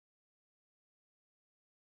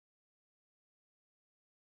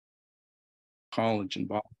college in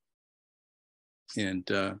Boston.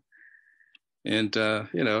 You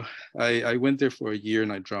know, I went there for a year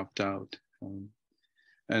and I dropped out.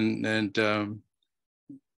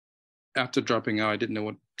 After dropping out, I didn't know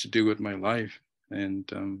what to do with my life.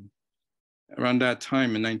 And around that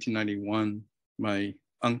time in 1991, my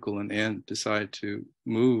uncle and aunt decided to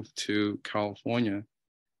move to California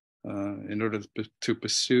in order to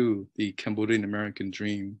pursue the Cambodian American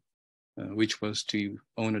dream, which was to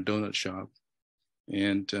own a donut shop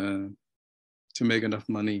and to make enough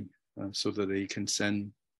money so that they can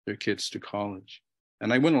send their kids to college.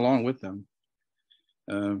 And I went along with them.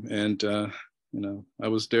 You know, I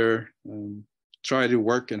was there, tried to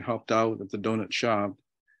work and helped out at the donut shop.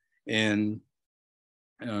 And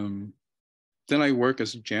then I work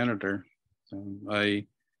as a janitor. I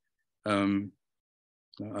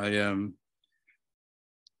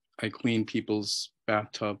clean people's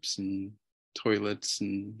bathtubs and toilets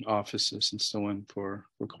and offices and so on for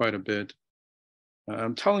quite a bit.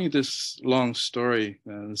 I'm telling you this long story.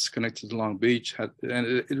 It's connected to Long Beach, and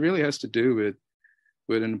it really has to do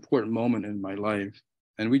with an important moment in my life,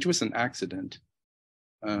 and which was an accident.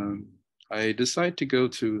 I decided to go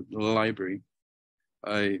to the library.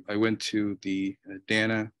 I went to the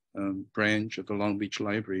Dana branch of the Long Beach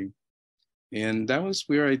Library, and that was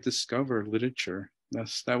where I discovered literature.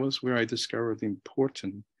 That was where I discovered the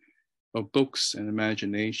importance of books and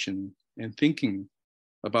imagination and thinking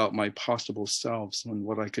about my possible selves and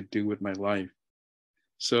what I could do with my life.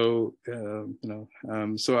 So, you know,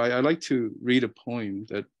 so I like to read a poem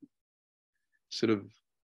that sort of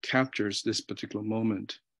captures this particular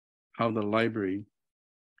moment, how the library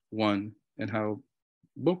won and how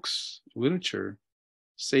books, literature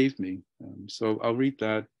saved me. So I'll read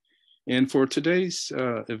that. And for today's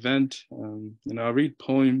event, you know, I'll read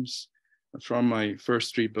poems from my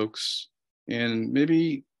first three books and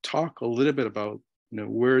maybe talk a little bit about, you know,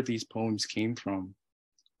 where these poems came from.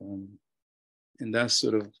 And that's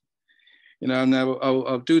sort of, you know, now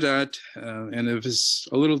I'll do that. And if it's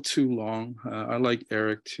a little too long, I'd like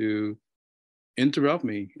Eric to interrupt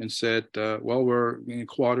me and said, well, we're in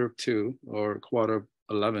 1:45 or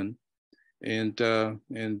 11:15,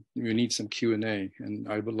 and we need some Q&A, and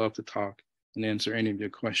I would love to talk and answer any of your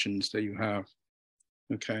questions that you have.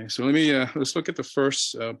 Okay, so let's look at the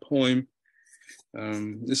first poem.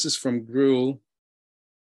 This is from Gruel.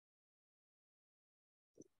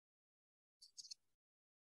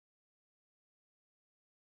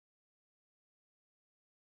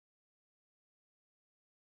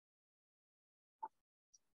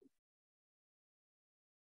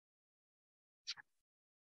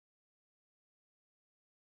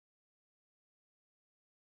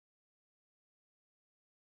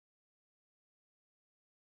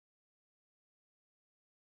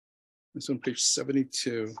 It's on page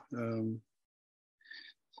 72.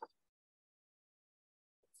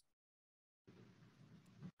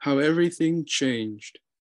 How everything changed.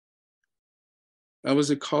 I was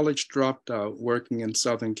a college dropout working in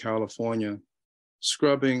Southern California,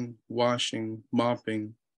 scrubbing, washing,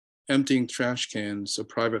 mopping, emptying trash cans of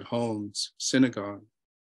private homes, synagogue,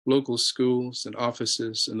 local schools, and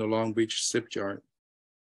offices in the Long Beach shipyard.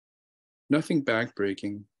 Nothing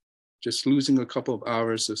backbreaking, just losing a couple of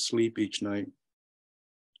hours of sleep each night.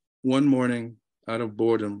 One morning, out of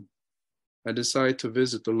boredom, I decided to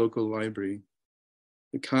visit the local library,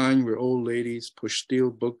 the kind where old ladies push steel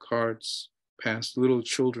book carts past little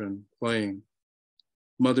children playing,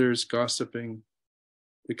 mothers gossiping,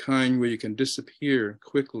 the kind where you can disappear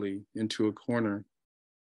quickly into a corner.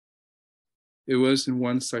 It was in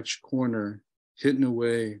one such corner, hidden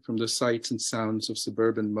away from the sights and sounds of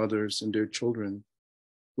suburban mothers and their children,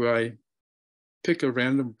 where I pick a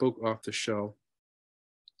random book off the shelf,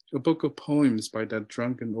 a book of poems by that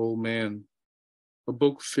drunken old man, a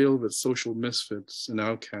book filled with social misfits and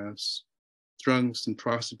outcasts, drunks and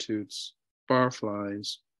prostitutes,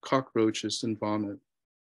 barflies, cockroaches, and vomit.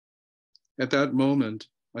 At that moment,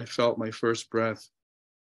 I felt my first breath.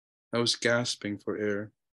 I was gasping for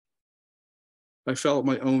air. I felt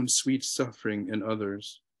my own sweet suffering in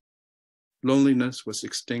others. Loneliness was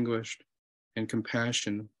extinguished, and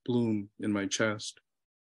compassion bloomed in my chest.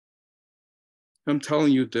 I'm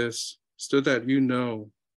telling you this so that you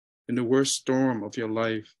know, in the worst storm of your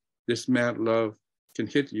life, this mad love can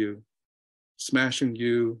hit you, smashing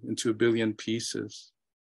you into a billion pieces,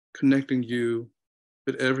 connecting you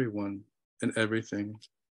with everyone and everything.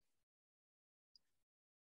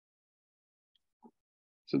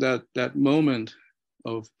 So that moment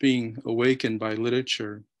of being awakened by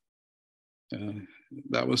literature,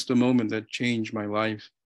 that was the moment that changed my life.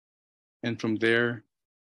 And from there,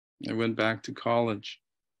 I went back to college.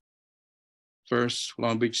 First,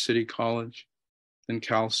 Long Beach City College, then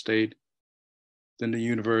Cal State, then the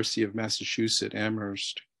University of Massachusetts,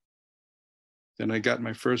 Amherst. Then I got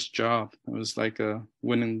my first job. It was like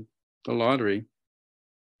winning the lottery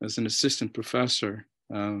as an assistant professor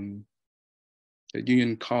at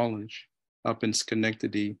Union College up in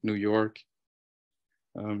Schenectady, New York.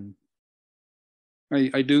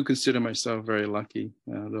 I do consider myself very lucky,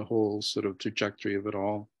 the whole sort of trajectory of it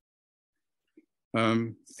all.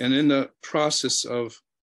 And in the process of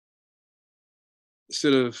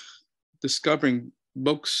sort of discovering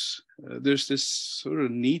books, there's this sort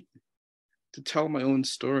of need to tell my own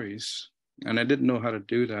stories. And I didn't know how to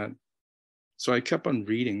do that. So I kept on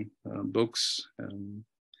reading books. And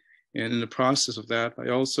in the process of that, I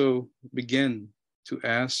also began to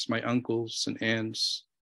ask my uncles and aunts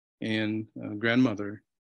and grandmother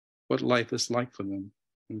what life is like for them,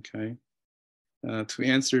 okay? To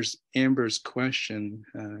answer Amber's question,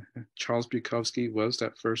 Charles Bukowski was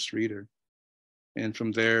that first reader. And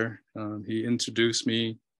from there, he introduced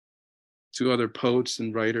me to other poets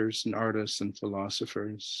and writers and artists and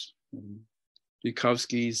philosophers.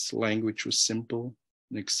 Bukowski's language was simple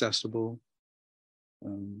and accessible,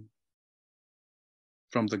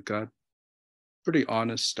 from the gut, pretty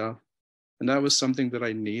honest stuff. And that was something that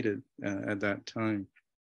I needed at that time.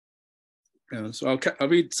 So I'll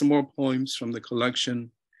read some more poems from the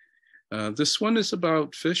collection. This one is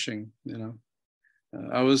about fishing.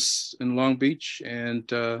 I was in Long Beach,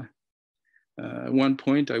 and at one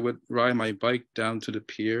point I would ride my bike down to the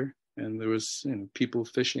pier, and there was people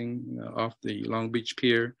fishing off the Long Beach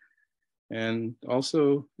pier, and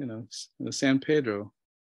also San Pedro.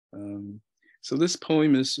 So this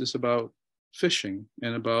poem is about fishing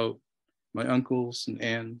and about my uncles and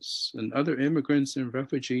aunts and other immigrants and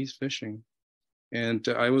refugees fishing. And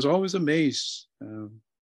I was always amazed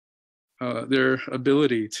their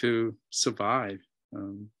ability to survive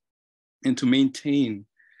and to maintain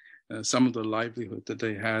some of the livelihood that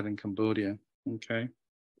they had in Cambodia. Okay,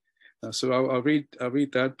 so I'll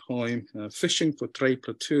read that poem, "Fishing for Tre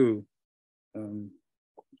Plateau,"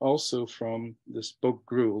 also from this book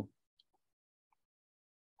Gruel.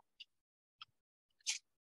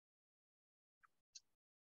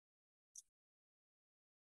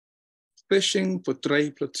 Fishing for Tre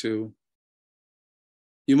Plateau.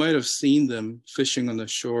 You might have seen them fishing on the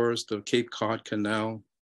shores of the Cape Cod Canal.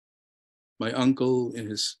 My uncle in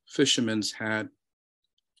his fisherman's hat,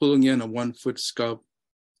 pulling in a 1-foot scup.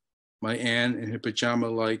 My aunt in her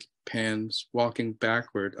pajama-like pants, walking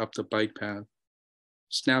backward up the bike path,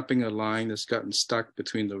 snapping a line that's gotten stuck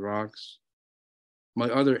between the rocks. My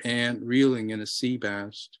other aunt reeling in a sea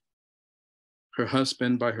bass, her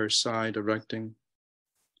husband by her side directing.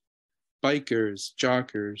 Bikers,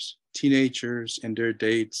 joggers, teenagers and their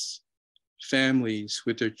dates, families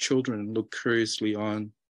with their children look curiously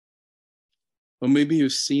on. Or maybe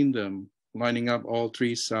you've seen them lining up all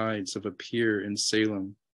three sides of a pier in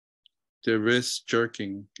Salem, their wrists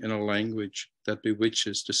jerking in a language that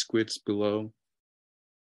bewitches the squids below.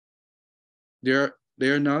 They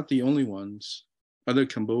are not the only ones. Other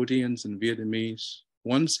Cambodians and Vietnamese,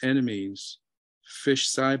 once enemies, fish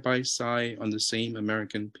side by side on the same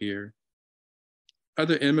American pier.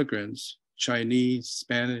 Other immigrants, Chinese,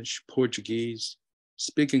 Spanish, Portuguese,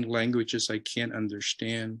 speaking languages I can't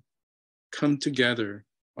understand, come together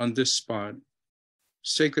on this spot,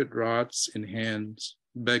 sacred rods in hands,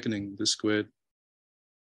 beckoning the squid.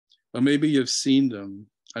 Or maybe you've seen them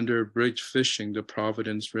under a bridge fishing the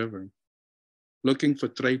Providence River, looking for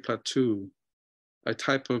Tre Plateau, a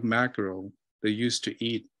type of mackerel they used to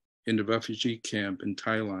eat in the refugee camp in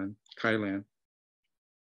Thailand.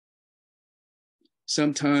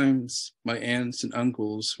 Sometimes my aunts and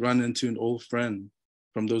uncles run into an old friend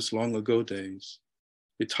from those long ago days.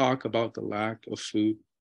 They talk about the lack of food,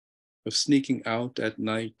 of sneaking out at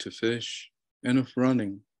night to fish, and of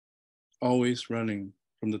running, always running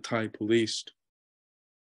from the Thai police.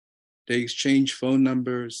 They exchange phone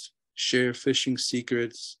numbers, share fishing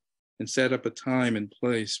secrets, and set up a time and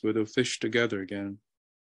place where they'll fish together again.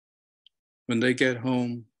 When they get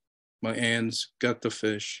home, my aunts gut the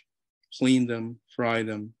fish, clean them, fry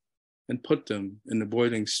them, and put them in the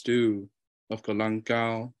boiling stew of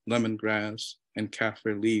kalangkao, lemongrass, and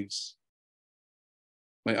kaffir leaves.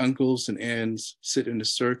 My uncles and aunts sit in a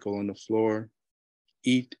circle on the floor,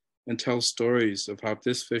 eat, and tell stories of how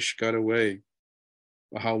this fish got away,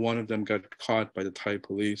 or how one of them got caught by the Thai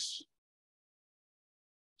police.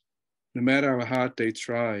 No matter how hard they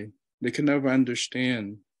try, they can never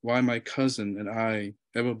understand why my cousin and I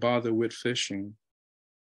ever bother with fishing,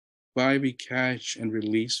 why we catch and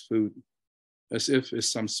release food as if it's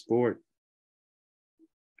some sport.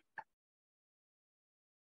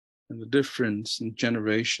 and the difference in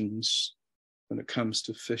generations when it comes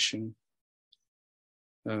to fishing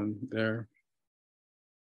there.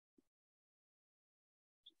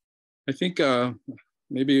 I think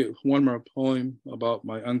maybe one more poem about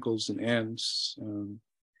my uncles and aunts.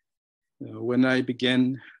 When I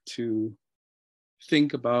began to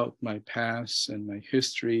think about my past and my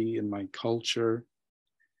history and my culture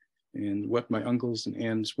and what my uncles and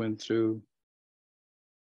aunts went through,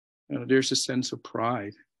 there's a sense of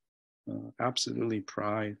pride, absolutely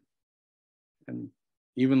pride, and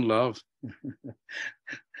even love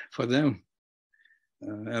for them.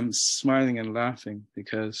 I'm smiling and laughing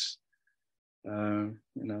because, as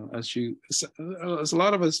a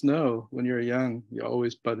lot of us know, when you're young, you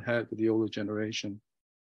always butt head with the older generation.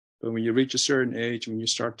 But when you reach a certain age, when you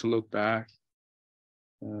start to look back,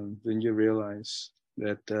 then you realize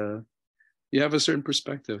that you have a certain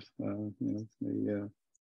perspective,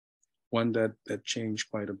 one that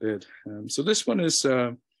changed quite a bit. So this one is,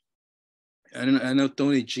 I know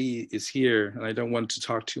Tony G is here, and I don't want to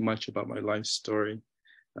talk too much about my life story,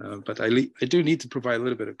 but I do need to provide a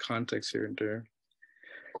little bit of context here and there.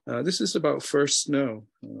 This is about first snow,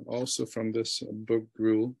 also from this book,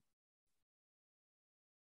 Gruel.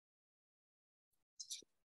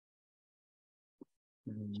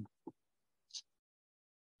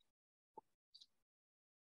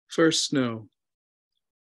 First snow.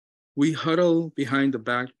 We huddle behind the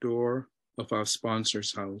back door of our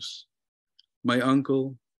sponsor's house. My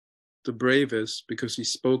uncle, the bravest because he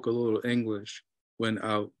spoke a little English, went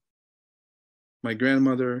out. My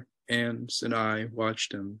grandmother, aunts, and I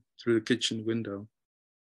watched him through the kitchen window.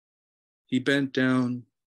 He bent down,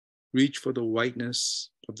 reached for the whiteness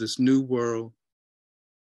of this new world,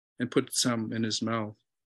 and put some in his mouth.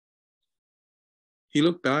 He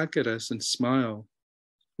looked back at us and smiled.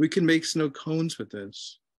 We can make snow cones with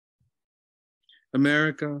this.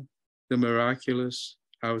 America, the miraculous,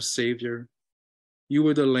 our savior, you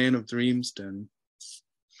were the land of dreams then.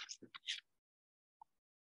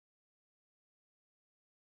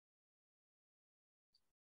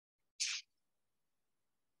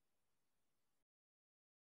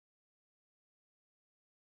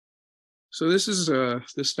 So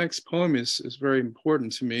this next poem is very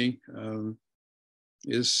important to me.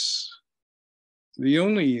 Is the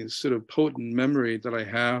only sort of potent memory that I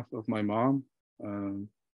have of my mom,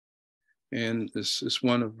 and this is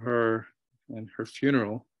one of her and her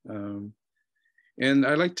funeral. And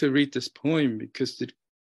I like to read this poem because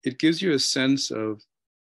it gives you a sense of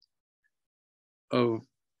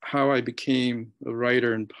how I became a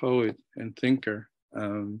writer and poet and thinker.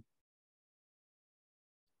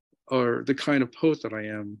 Or the kind of poet that I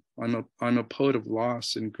am. I'm a poet of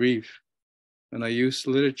loss and grief, and I use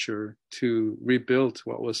literature to rebuild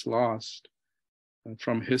what was lost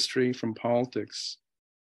from history, from politics,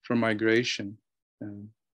 from migration.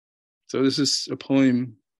 So this is a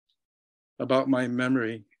poem about my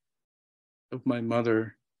memory of my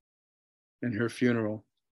mother and her funeral.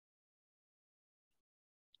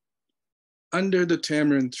 Under the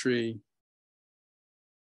tamarind tree,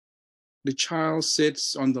 the child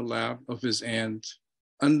sits on the lap of his aunt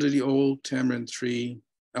under the old tamarind tree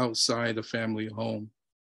outside the family home.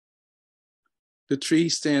 The tree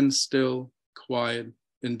stands still, quiet,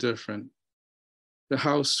 indifferent. The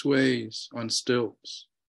house sways on stilts.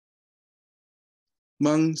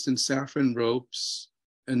 Monks in saffron robes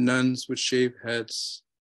and nuns with shaved heads,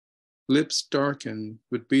 lips darkened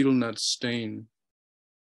with betel nut stain,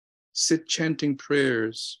 sit chanting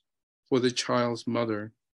prayers for the child's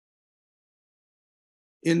mother.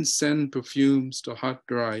 Incense perfumes the hot,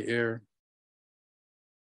 dry air.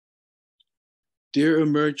 There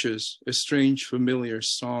emerges a strange, familiar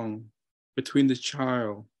song between the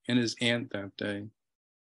child and his aunt that day.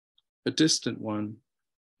 A distant one,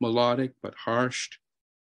 melodic but harsh,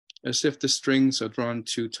 as if the strings are drawn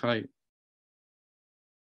too tight.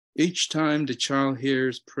 Each time the child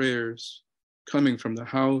hears prayers coming from the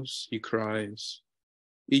house, he cries.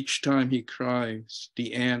 Each time he cries,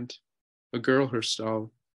 the aunt, a girl herself,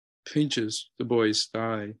 pinches the boy's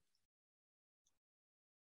thigh.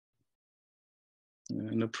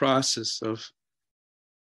 In the process of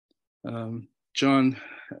John,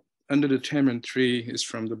 Under the Tamarind Tree is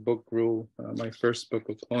from the book Gruel, my first book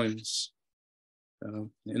of poems.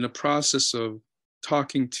 In the process of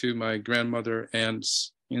talking to my grandmother,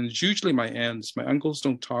 aunts, and it's usually my aunts, my uncles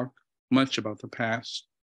don't talk much about the past.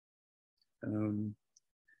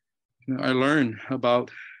 I learn about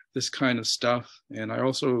this kind of stuff. And I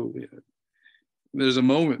also, there's a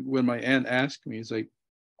moment when my aunt asked me, it's like,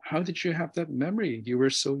 how did you have that memory? You were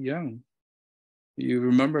so young. You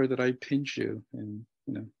remember that I pinched you, and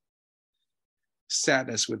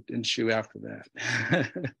sadness would ensue after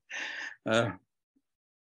that.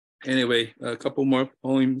 Anyway, a couple more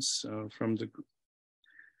poems from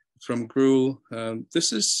Gruel.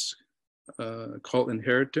 This is called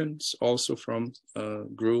Inheritance, also from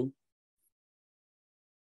Gruel.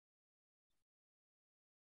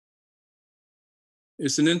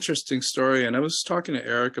 It's an interesting story, and I was talking to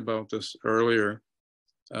Eric about this earlier,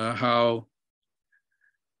 how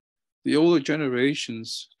the older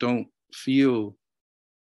generations don't feel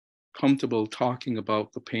comfortable talking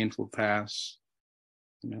about the painful past,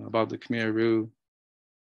 about the Khmer Rouge.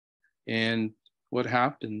 And what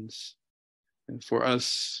happens for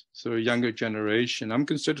us, sort of younger generation, I'm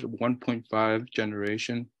considered 1.5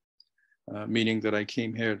 generation, meaning that I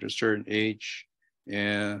came here at a certain age,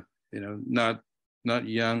 and not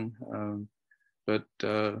young, but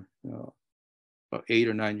about 8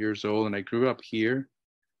 or 9 years old, and I grew up here.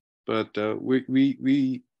 But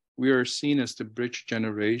we are seen as the bridge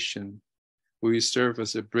generation. We serve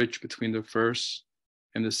as a bridge between the first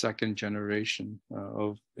and the second generation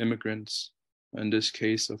of immigrants, in this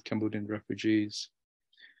case of Cambodian refugees.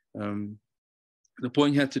 The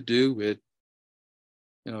point had to do with,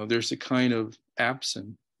 there's a kind of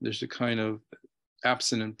absent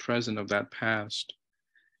and present of that past.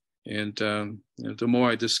 And the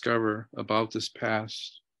more I discover about this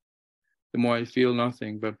past, the more I feel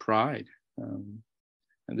nothing but pride. And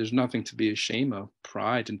there's nothing to be ashamed of.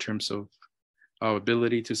 Pride in terms of our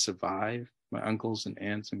ability to survive, my uncles and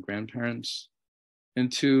aunts and grandparents, and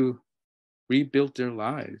to rebuild their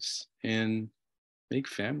lives and make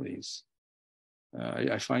families.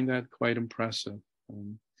 I find that quite impressive.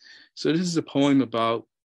 So this is a poem about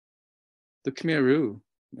the Khmer Rouge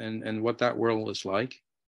and what that world is like.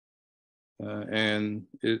 And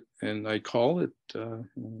I call it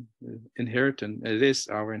inheritance. It is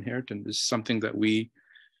our inheritance. It's something that we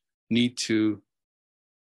need to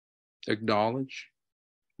acknowledge,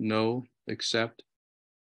 know, accept,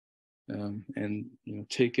 and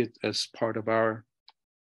take it as part of our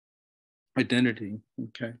identity.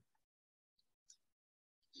 Okay.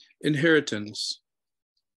 Inheritance.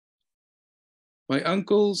 My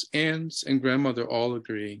uncles, aunts, and grandmother all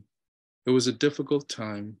agree it was a difficult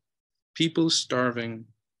time. People starving.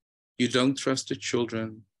 You don't trust the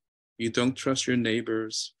children. You don't trust your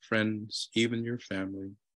neighbors, friends, even your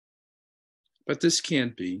family. But this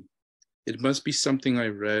can't be. It must be something I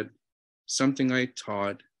read, something I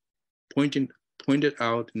taught, pointed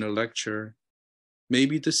out in a lecture,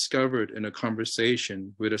 maybe discovered in a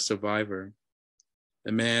conversation with a survivor,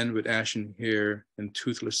 a man with ashen hair and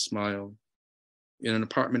toothless smile, in an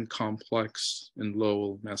apartment complex in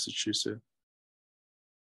Lowell, Massachusetts.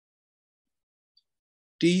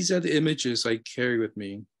 These are the images I carry with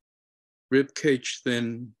me: ribcage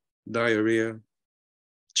thin, diarrhea,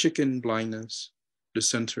 chicken blindness,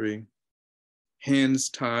 dysentery, hands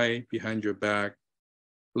tied behind your back,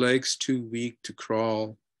 legs too weak to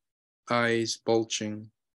crawl, eyes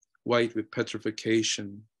bulging, white with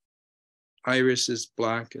petrification, irises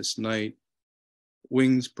black as night,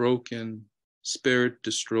 wings broken, spirit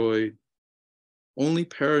destroyed. Only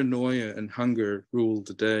paranoia and hunger ruled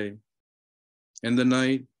the day. In the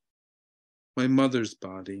night, my mother's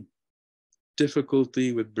body,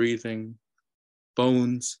 difficulty with breathing,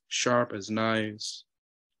 bones sharp as knives,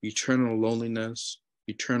 eternal loneliness,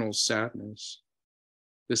 eternal sadness,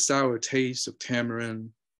 the sour taste of tamarind,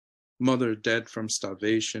 mother dead from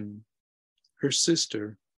starvation, her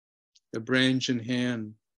sister, a branch in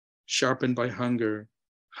hand, sharpened by hunger,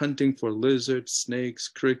 hunting for lizards, snakes,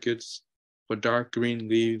 crickets, for dark green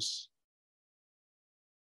leaves,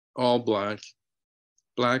 all black.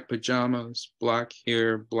 Black pajamas, black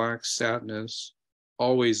hair, black sadness,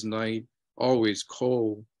 always night, always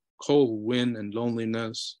cold, cold wind and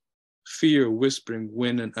loneliness, fear whispering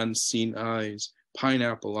wind and unseen eyes,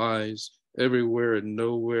 pineapple eyes, everywhere and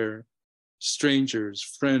nowhere, strangers,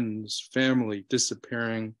 friends, family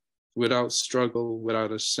disappearing without struggle,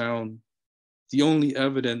 without a sound. The only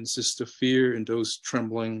evidence is the fear in those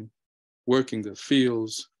trembling, working the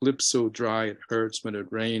fields, lips so dry it hurts when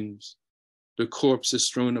it rains. The corpse is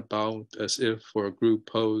strewn about as if for a group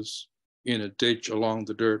pose, in a ditch along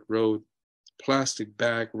the dirt road, plastic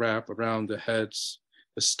bag wrapped around the heads,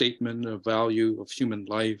 a statement of value of human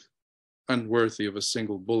life, unworthy of a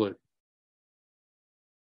single bullet.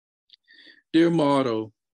 Dear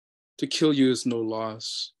motto, to kill you is no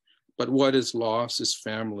loss, but what is lost is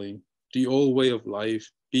family, the old way of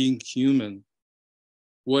life, being human.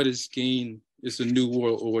 What is gained is a new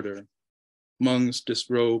world order. Monks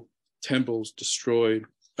disrobed, temples destroyed,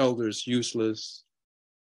 elders useless.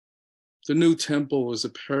 The new temple is a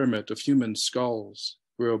pyramid of human skulls,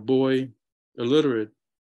 where a boy illiterate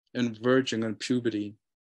and verging on puberty,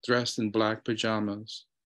 dressed in black pajamas,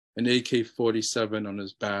 an AK-47 on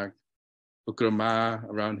his back, a grama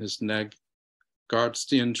around his neck, guards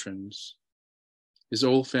the entrance. His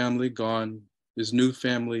old family gone, his new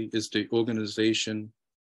family is the organization,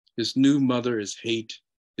 his new mother is hate,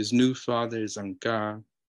 his new father is Angka.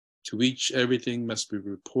 To each everything must be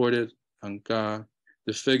reported, Angka,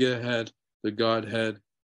 the figurehead, the godhead,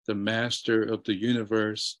 the master of the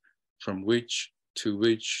universe, from which to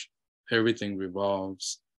which everything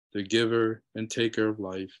revolves, the giver and taker of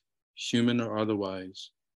life, human or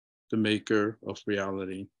otherwise, the maker of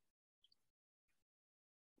reality.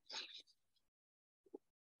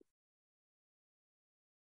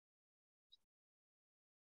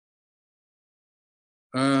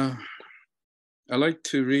 I like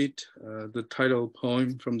to read the title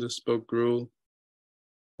poem from this book, Gruel.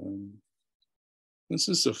 This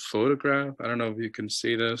is a photograph. I don't know if you can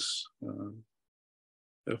see this,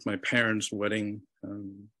 of my parents' wedding.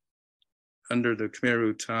 Under the Khmer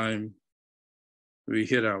Rouge time, we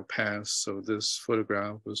hid our past, so this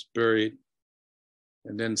photograph was buried.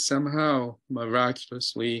 And then somehow,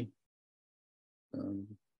 miraculously,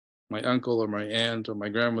 my uncle or my aunt or my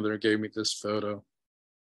grandmother gave me this photo.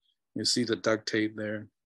 You see the duct tape there.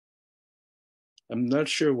 I'm not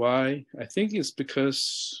sure why. I think it's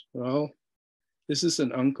because, well, this is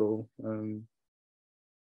an uncle.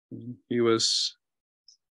 He was,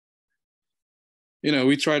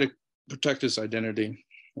 we try to protect his identity.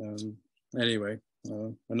 Anyway,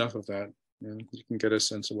 enough of that. You can get a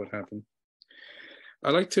sense of what happened.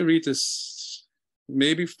 I like to read this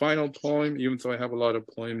maybe final poem, even though I have a lot of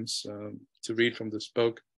poems to read from this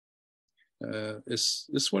book.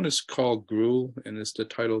 This one is called Gruel, and it's the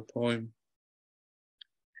title poem.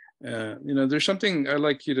 There's something I'd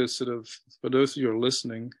like you to sort of, for those of you who are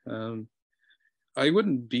listening, I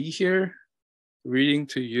wouldn't be here reading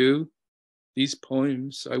to you these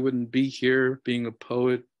poems. I wouldn't be here being a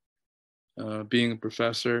poet, being a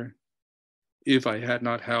professor, if I had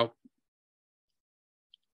not helped,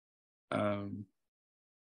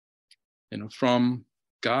 from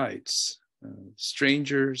guides,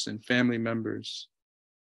 strangers and family members.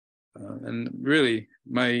 And really,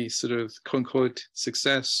 my sort of quote-unquote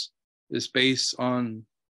success is based on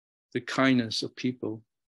the kindness of people.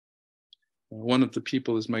 One of the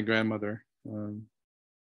people is my grandmother.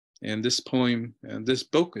 And this poem and this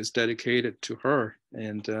book is dedicated to her.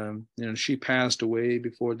 And, she passed away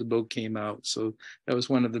before the book came out. So that was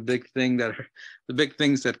one of the big things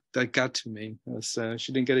that got to me. Was,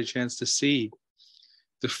 she didn't get a chance to see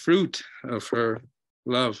the fruit of her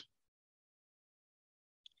love.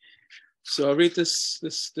 So I'll read this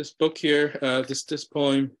book here, this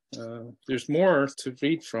poem. There's more to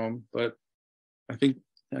read from, but I think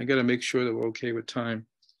I got to make sure that we're okay with time.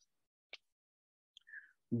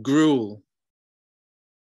 Gruel.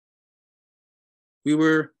 We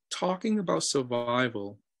were talking about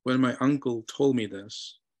survival when my uncle told me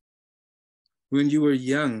this. When you were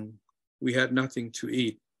young, we had nothing to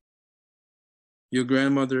eat. Your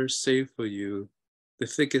grandmother saved for you the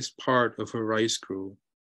thickest part of her rice gruel.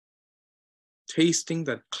 Tasting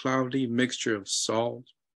that cloudy mixture of salt,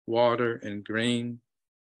 water, and grain,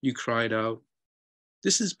 you cried out,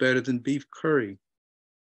 "This is better than beef curry."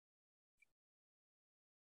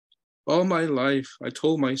 All my life, I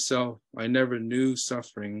told myself I never knew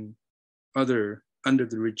suffering under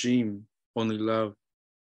the regime, only love.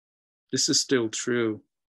 This is still true.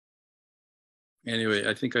 Anyway,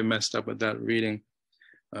 I think I messed up with that reading,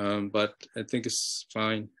 but I think it's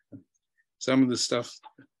fine. Some of the stuff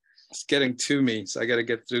is getting to me, so I got to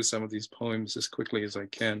get through some of these poems as quickly as I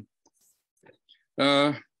can.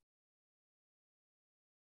 I'd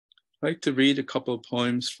like to read a couple of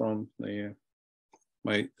poems from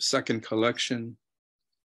my second collection.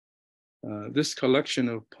 This collection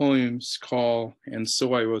of poems called "And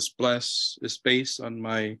So I Was Blessed" is based on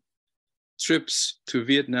my trips to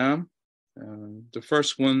Vietnam. The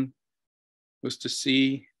first one was to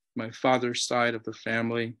see my father's side of the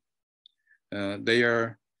family. They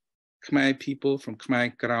are Khmer people from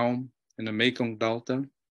Khmer Krom in the Mekong Delta.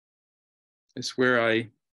 It's where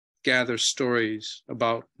I gather stories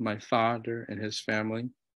about my father and his family.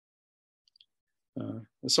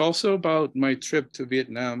 It's also about my trip to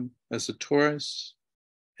Vietnam as a tourist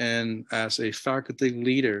and as a faculty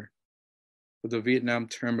leader for the Vietnam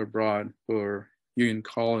term abroad for Union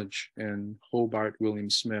College and Hobart William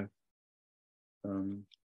Smith.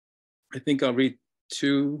 I think I'll read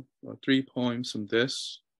 2 or 3 poems from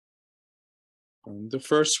this. The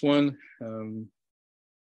first one,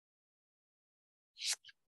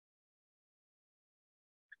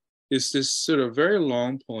 is this sort of very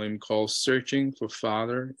long poem called Searching for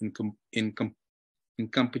Father in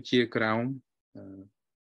Kampuchea Crown,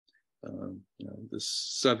 the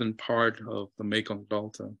southern part of the Mekong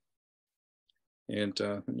Delta. And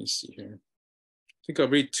let me see here. I think I'll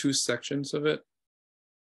read 2 sections of it.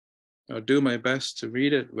 I'll do my best to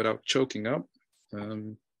read it without choking up.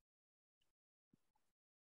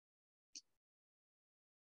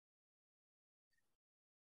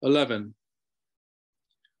 11.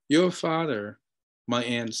 Your father, my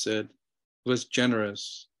aunt said, was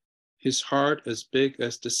generous, his heart as big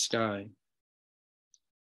as the sky.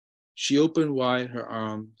 She opened wide her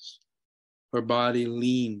arms, her body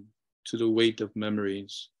lean to the weight of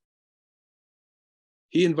memories.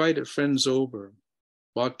 He invited friends over,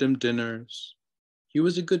 bought them dinners. He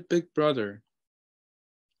was a good big brother.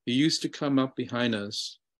 He used to come up behind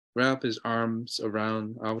us, wrap his arms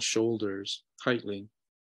around our shoulders tightly.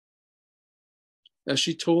 As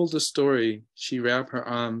she told the story, she wrapped her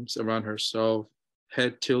arms around herself,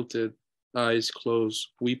 head tilted, eyes closed,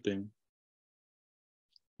 weeping.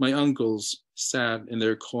 My uncles sat in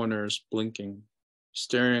their corners blinking,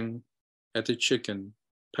 staring at the chicken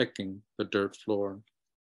pecking the dirt floor.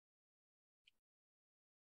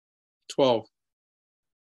 12.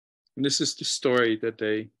 And this is the story that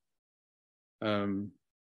they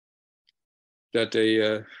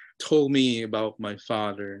told me about my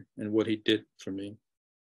father and what he did for me.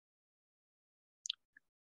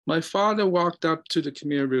 My father walked up to the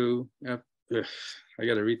Khmer Rouge. I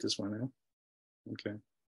gotta read this one now. Okay.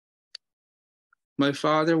 My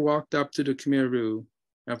father walked up to the Khmer Rouge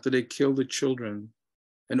after they killed the children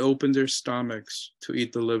and opened their stomachs to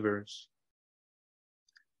eat the livers.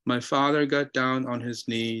 My father got down on his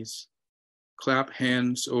knees, clapped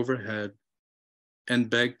hands overhead,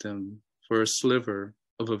 and begged them for a sliver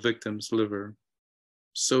of a victim's liver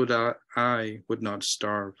so that I would not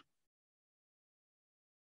starve.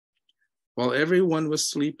 While everyone was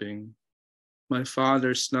sleeping, my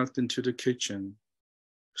father snuck into the kitchen,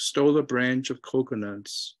 stole a branch of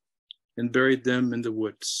coconuts, and buried them in the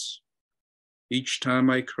woods. Each time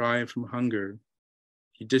I cried from hunger,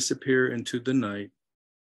 he disappeared into the night,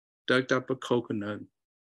 dug up a coconut,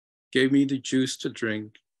 gave me the juice to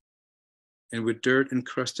drink, and with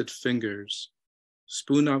dirt-encrusted fingers,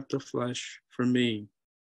 spooned out the flesh for me,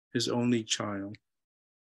 his only child.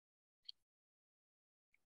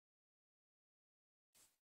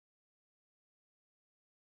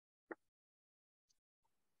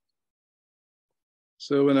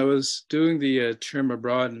 So when I was doing the term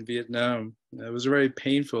abroad in Vietnam, it was very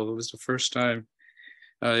painful. It was the first time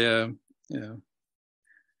I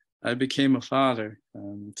became a father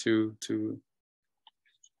to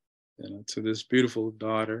this beautiful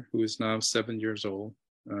daughter who is now 7 years old.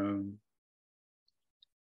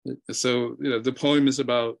 So the poem is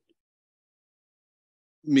about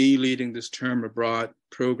me leading this term abroad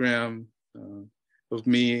program, of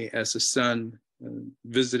me as a son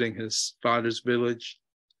visiting his father's village,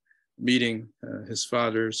 meeting his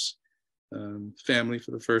father's family for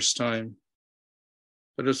the first time.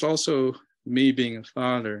 But it's also me being a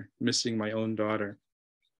father, missing my own daughter,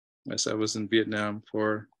 as I was in Vietnam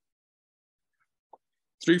for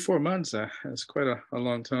 3-4 months. That's quite a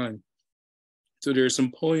long time. So there are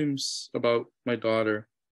some poems about my daughter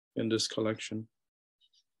in this collection.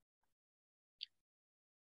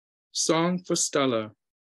 Song for Stella.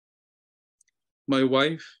 My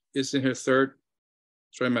wife is in her 3rd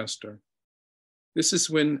trimester. This is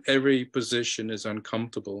when every position is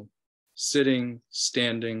uncomfortable, sitting,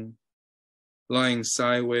 standing, lying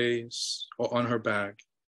sideways or on her back.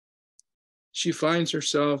 She finds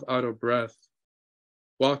herself out of breath,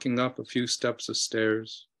 walking up a few steps of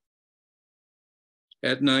stairs.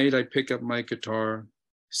 At night, I pick up my guitar,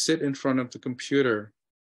 sit in front of the computer,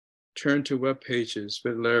 turn to web pages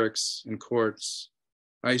with lyrics and chords.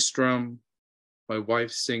 I strum, my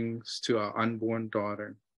wife sings to our unborn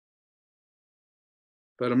daughter.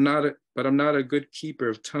 But I'm not a good keeper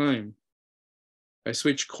of time. I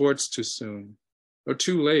switch chords too soon or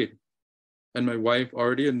too late, and my wife,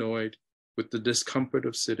 already annoyed with the discomfort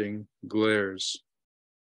of sitting, glares.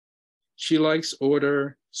 She likes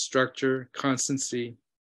order, structure, constancy.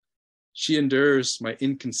 She endures my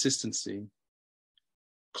inconsistency.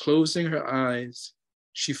 Closing her eyes,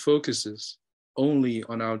 she focuses only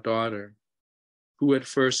on our daughter, who at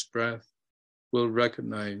first breath will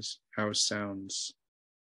recognize our sounds.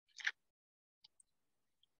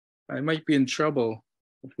 I might be in trouble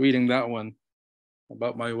with reading that one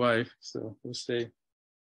about my wife, so we'll see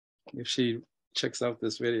if she checks out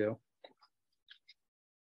this video.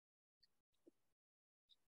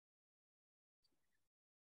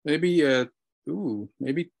 Maybe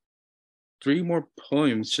 3 more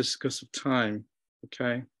poems just because of time,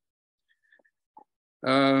 okay?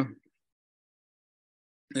 Yeah,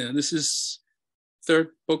 this is third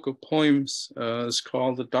book of poems. It's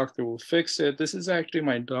called The Doctor Will Fix It. This is actually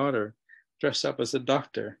my daughter dressed up as a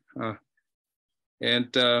doctor.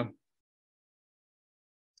 And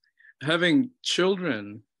having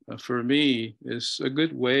children for me is a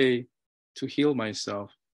good way to heal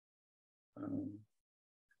myself.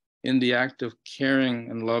 In the act of caring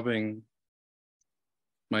and loving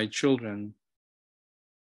my children,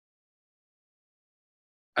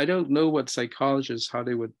 I don't know what psychologists, how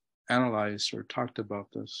they would analyze or talked about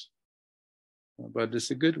this, but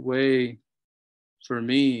it's a good way for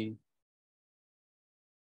me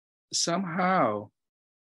somehow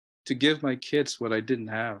to give my kids what I didn't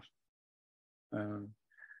have.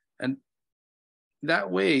 And that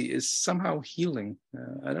way is somehow healing.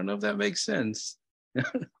 I don't know if that makes sense.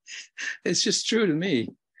 It's just true to me.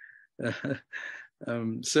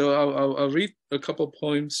 So I'll read a couple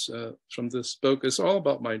poems from this book. It's all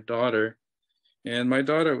about my daughter. And my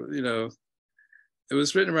daughter, you know, it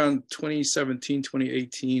was written around 2017,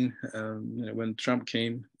 2018, when Trump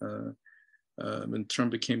came, when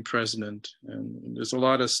Trump became president. And there's a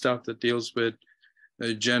lot of stuff that deals with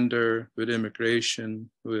gender, with immigration,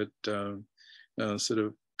 with sort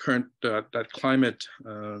of current, that climate,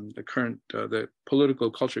 the political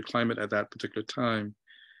culture climate at that particular time.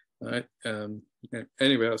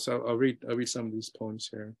 Anyway, so I'll read some of these poems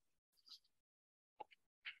here.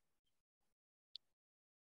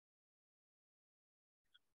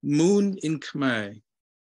 Moon in Khmer.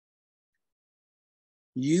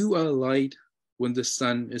 You are light when the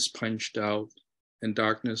sun is punched out and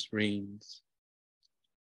darkness reigns.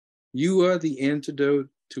 You are the antidote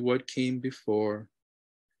to what came before.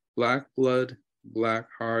 Black blood, black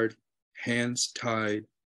heart, hands tied,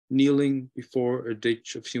 kneeling before a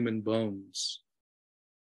ditch of human bones.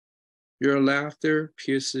 Your laughter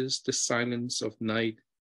pierces the silence of night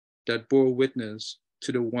that bore witness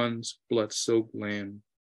to the once blood-soaked land.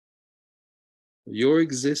 Your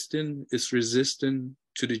existence is resistant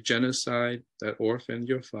to the genocide that orphaned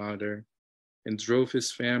your father and drove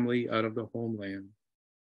his family out of the homeland.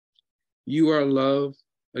 You are love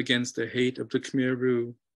against the hate of the Khmer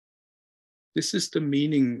Rouge. This is the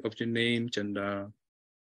meaning of your name, Janda.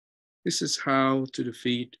 This is how to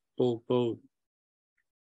defeat Pol Pot.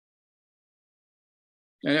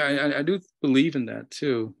 And I do believe in that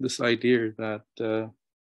too, this idea that,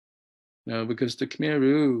 because the Khmer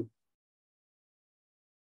Rouge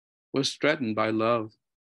was threatened by love,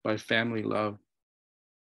 by family love,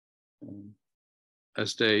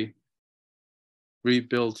 as they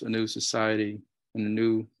rebuilt a new society in a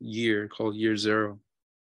new year called Year Zero.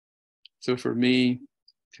 So for me,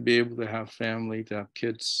 to be able to have family, to have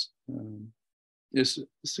kids, is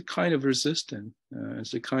a kind of resistance.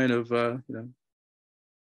 It's a kind of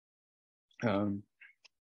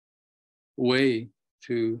way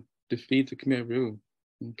to defeat the Khmer Rouge.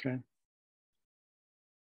 Okay.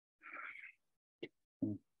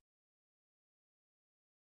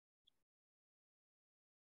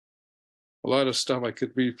 A lot of stuff I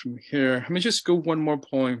could read from here. Let me just go one more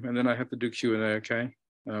poem and then I have to do Q&A, okay?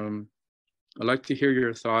 I'd like to hear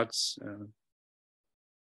your thoughts.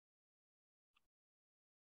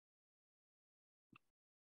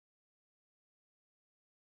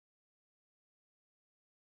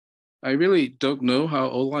 I really don't know how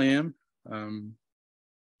old I am.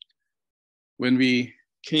 When we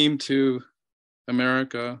came to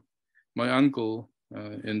America, my uncle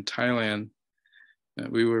in Thailand,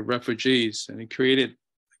 we were refugees, and he created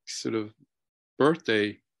sort of birth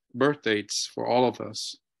dates for all of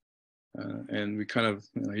us. And we kind of,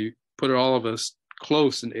 he put all of us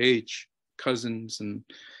close in age, cousins and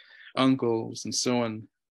uncles and so on,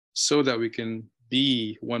 so that we can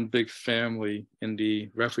be one big family in the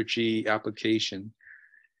refugee application.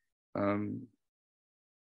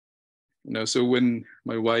 So when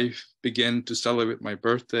my wife began to celebrate my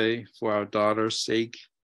birthday for our daughter's sake,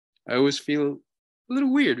 I always feel a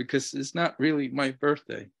little weird because it's not really my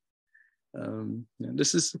birthday.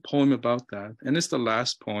 This is a poem about that. And it's the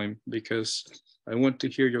last poem because I want to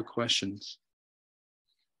hear your questions.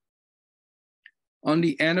 On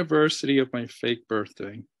the anniversary of my fake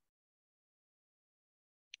birthday,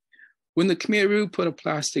 when the Khmer Rouge put a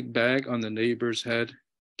plastic bag on the neighbor's head,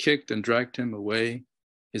 kicked and dragged him away,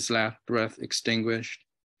 his last breath extinguished,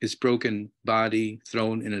 his broken body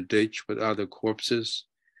thrown in a ditch with other corpses,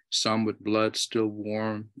 some with blood still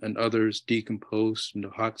warm and others decomposed in the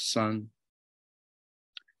hot sun.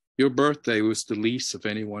 Your birthday was the least of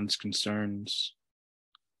anyone's concerns.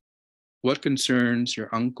 What concerns your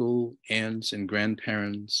uncle, aunts, and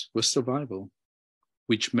grandparents was survival,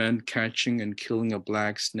 which meant catching and killing a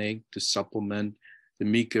black snake to supplement the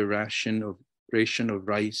meager ration of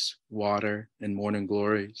rice, water, and morning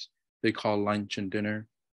glories they call lunch and dinner.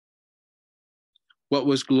 What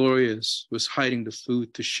was glorious was hiding the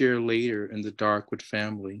food to share later in the dark with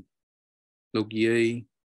family. Logier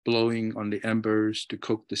blowing on the embers to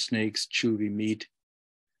cook the snake's chewy meat.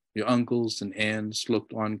 Your uncles and aunts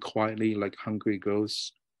looked on quietly like hungry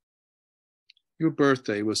ghosts. Your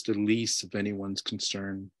birthday was the least of anyone's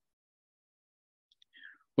concern.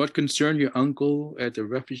 What concerned your uncle at the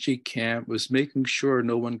refugee camp was making sure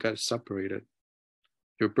no one got separated.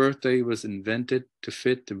 Your birthday was invented to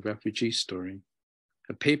fit the refugee story.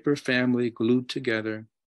 A paper family glued together,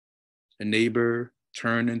 a neighbor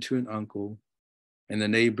turned into an uncle, and the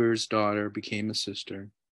neighbor's daughter became a sister.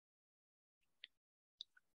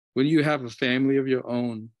 When you have a family of your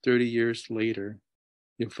own 30 years later,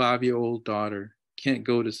 your 5-year-old daughter can't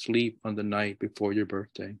go to sleep on the night before your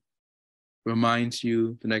birthday. Reminds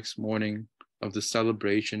you the next morning of the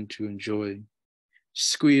celebration to enjoy.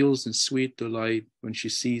 Squeals in sweet delight when she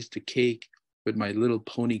sees the cake with My Little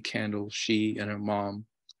Pony candles she and her mom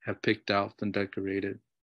have picked out and decorated.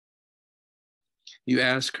 You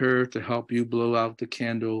ask her to help you blow out the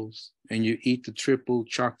candles, and you eat the triple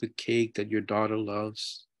chocolate cake that your daughter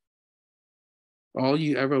loves. All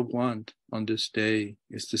you ever want on this day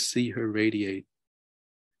is to see her radiate.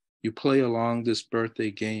 You play along this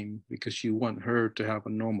birthday game because you want her to have a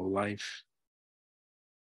normal life.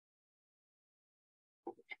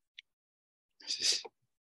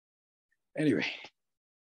 Anyway,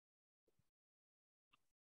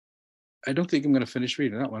 I don't think I'm going to finish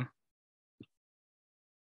reading that one.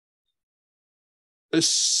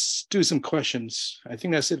 Let's do some questions. I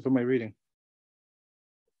think that's it for my reading.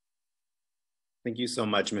 Thank you so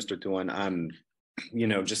much, Mr. Tuon.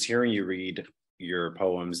 Just hearing you read your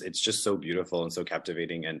poems, it's just so beautiful and so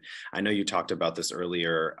captivating. And I know you talked about this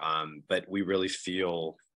earlier, but we really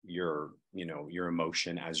feel your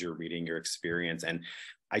emotion as you're reading your experience. And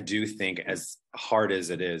I do think, as hard as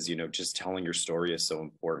it is, just telling your story is so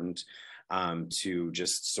important, to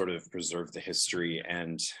just sort of preserve the history,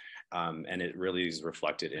 and it really is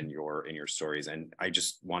reflected in your stories. And I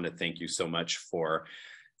just want to thank you so much for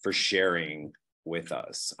sharing with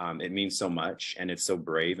us. It means so much, and it's so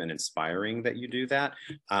brave and inspiring that you do that.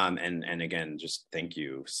 And again, just thank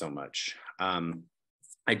you so much.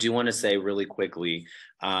 I do want to say really quickly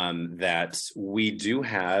that we do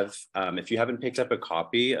have, if you haven't picked up a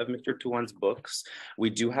copy of Mr. Tuon's books, we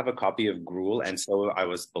do have a copy of Gruel. And so I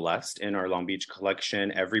was blessed in our Long Beach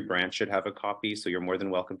collection. Every branch should have a copy, so you're more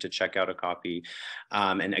than welcome to check out a copy.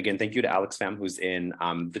 And again, thank you to Alex Pham, who's in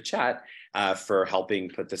the chat, for helping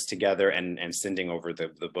put this together and sending over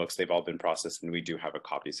the books. They've all been processed, and we do have a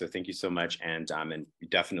copy. So thank you so much. And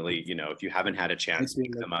definitely, if you haven't had a chance to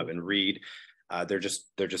pick them up and read, they're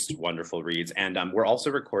just wonderful reads. And we're also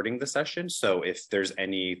recording the session, so if there's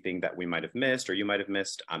anything that we might have missed or you might have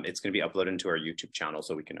missed, it's going to be uploaded into our YouTube channel,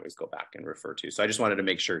 so we can always go back and refer to. So I just wanted to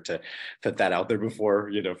make sure to put that out there before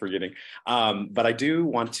forgetting. But I do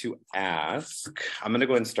want to ask, I'm going to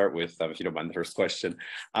go ahead and start with, if you don't mind, the first question.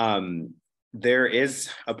 There is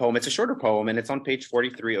a poem. It's a shorter poem, and it's on page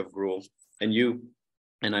 43 of Gruel. And you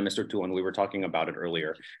and I, Mr. Tuon, we were talking about it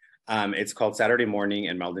earlier. It's called Saturday Morning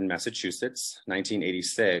in Malden, Massachusetts,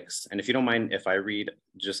 1986. And if you don't mind, if I read,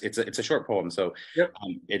 it's a short poem. So yep.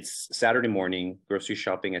 It's Saturday morning, grocery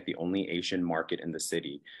shopping at the only Asian market in the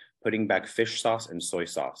city, putting back fish sauce and soy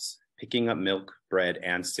sauce, picking up milk, bread,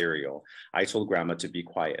 and cereal. I told Grandma to be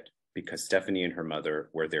quiet because Stephanie and her mother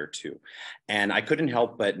were there too. And I couldn't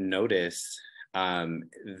help but notice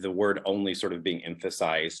the word only sort of being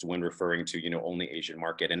emphasized when referring to, only Asian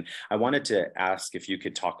market. And I wanted to ask if you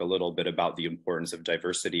could talk a little bit about the importance of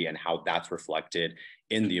diversity and how that's reflected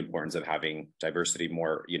in the importance of having diversity,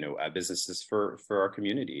 more, businesses for our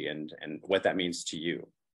community, and what that means to you.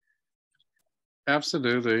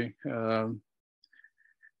 Absolutely.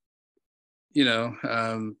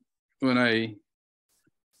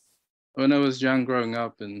 When I was young, growing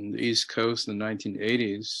up in the East Coast in the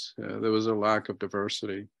 1980s, there was a lack of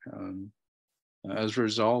diversity. As a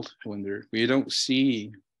result, when we don't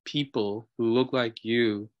see people who look like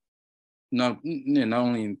you, not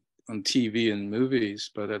only on TV and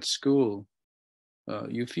movies, but at school,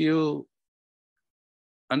 you feel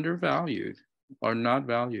undervalued or not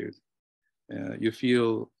valued. You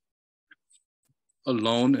feel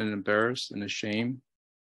alone and embarrassed and ashamed.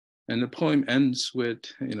 And the poem ends with,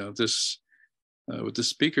 with the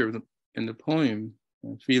speaker in the poem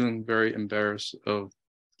feeling very embarrassed of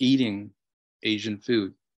eating Asian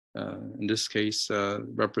food. in this case,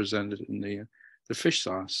 represented in the fish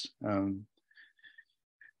sauce.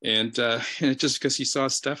 And just because he saw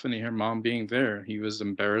Stephanie, her mom, being there, he was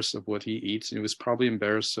embarrassed of what he eats. And he was probably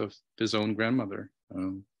embarrassed of his own grandmother.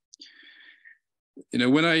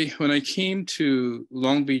 When I came to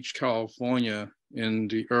Long Beach, California in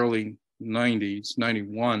the early 90s,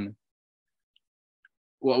 91,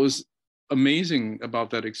 what was amazing about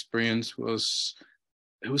that experience was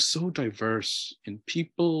it was so diverse in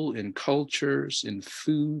people, in cultures, in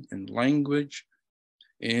food, in language.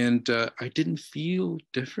 And I didn't feel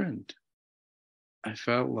different. I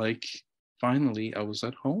felt like finally I was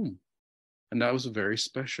at home. And that was very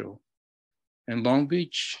special. And Long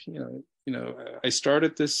Beach, I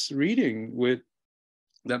started this reading with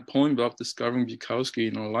that poem about discovering Bukowski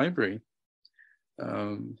in our library.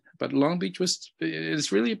 But Long Beach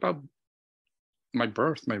it's really about my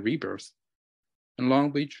birth, my rebirth. And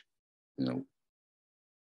Long Beach, was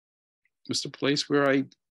the place where I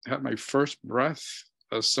had my first breath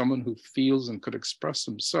as someone who feels and could express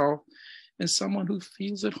himself, and someone who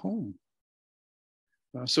feels at home.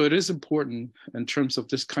 So it is important in terms of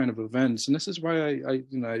this kind of events, and this is why I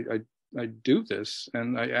do this.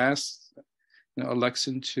 And I asked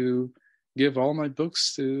Alexin to give all my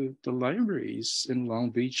books to the libraries in Long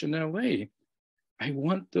Beach and LA. I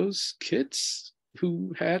want those kids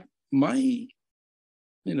who had my,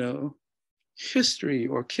 history,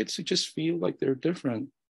 or kids who just feel like they're different,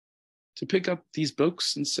 to pick up these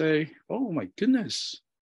books and say, oh my goodness,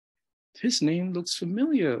 his name looks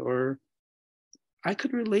familiar, or I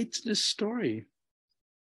could relate to this story,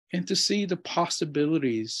 and to see the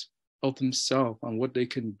possibilities of themselves on what they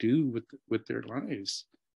can do with their lives.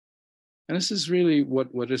 And this is really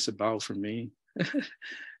what it's about for me. At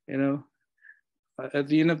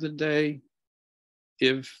the end of the day,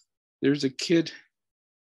 if there's a kid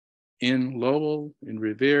in Lowell, in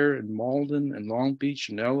Revere, in Malden, in Long Beach,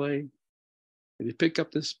 in LA, if they pick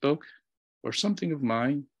up this book or something of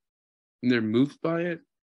mine, and they're moved by it,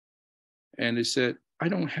 and they said, I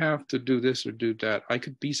don't have to do this or do that, I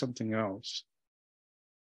could be something else,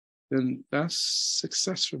 then that's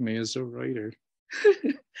success for me as a writer.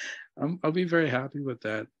 I'll be very happy with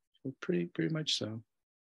that. Pretty much so.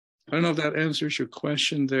 I don't know if that answers your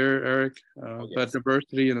question there, Eric, Yes. But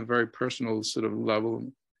diversity in a very personal sort of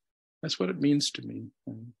level, that's what it means to me.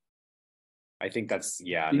 I think that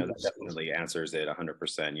definitely answers it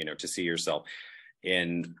 100%, to see yourself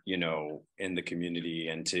in the community,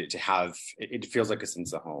 and to have it feels like a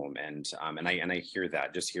sense of home, and I hear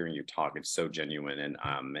that just hearing you talk. It's so genuine, and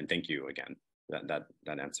thank you again. That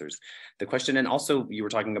answers the question. And also, you were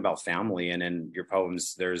talking about family, and in your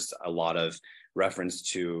poems there's a lot of reference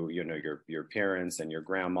to your parents and your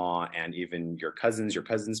grandma, and even your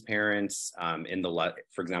cousins' parents,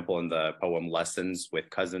 for example, in the poem Lessons with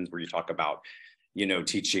Cousins, where you talk about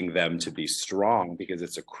teaching them to be strong because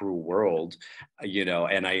it's a cruel world,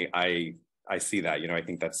 and I see that, I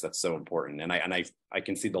think that's so important. And I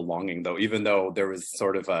can see the longing, though, even though there was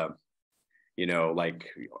sort of a, like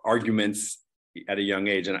arguments at a young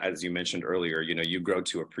age. And as you mentioned earlier, you grow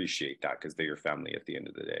to appreciate that because they're your family at the end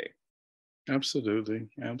of the day. Absolutely.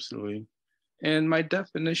 And my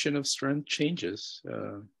definition of strength changes.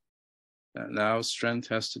 Now strength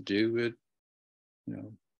has to do with,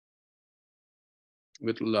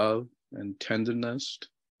 with love and tenderness,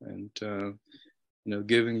 and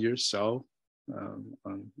giving yourself.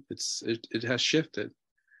 It has shifted,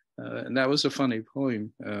 and that was a funny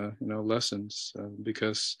poem, Lessons,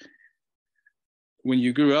 because when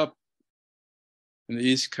you grew up in the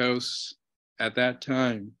East Coast at that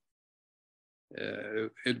time,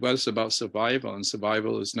 it was about survival, and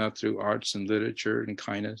survival is not through arts and literature and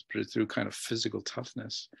kindness, but through kind of physical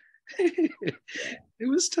toughness. It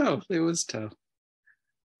was tough. Yeah,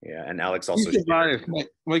 and Alex also survived.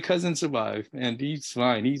 My cousin survived, and he's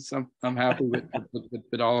fine. I'm happy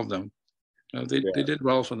with all of them. They did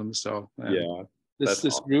well for themselves. Yeah. This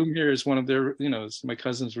awesome. Room here is one of their, it's my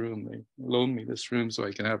cousin's room. They loaned me this room so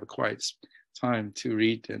I can have a quiet time to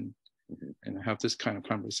read and have this kind of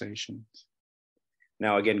conversation.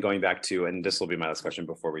 Now, again, going back to, and this will be my last question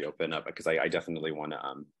before we open up, because I definitely want to,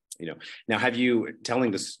 now have you,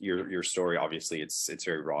 telling this, your story, obviously it's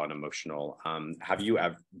very raw and emotional. Have you,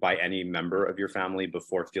 by any member of your family,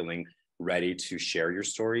 before feeling ready to share your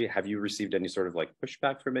story, have you received any sort of like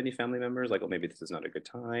pushback from any family members, like, oh, maybe this is not a good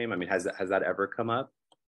time? I mean, has that ever come up?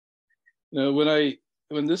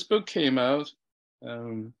 When this book came out,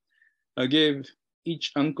 I gave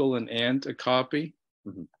each uncle and aunt a copy.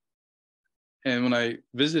 Mm-hmm. And when I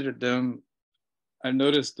visited them, I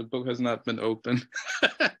noticed the book has not been opened.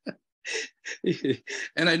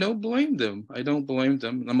 And I don't blame them. I don't blame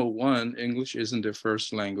them. Number one, English isn't their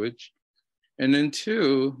first language. And then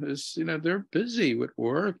two is, they're busy with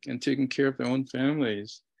work and taking care of their own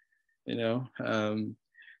families,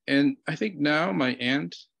 and I think now my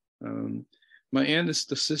aunt is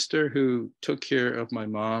the sister who took care of my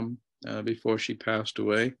mom before she passed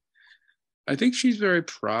away. I think she's very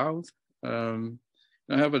proud. I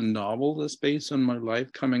have a novel that's based on my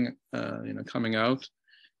life coming out.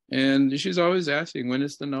 And she's always asking, when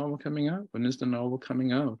is the novel coming out? When is the novel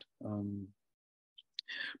coming out?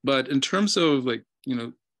 But in terms of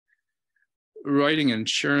writing and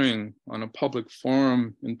sharing on a public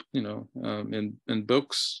forum, in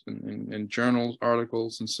books, in journals,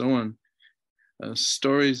 articles, and so on,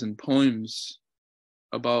 stories and poems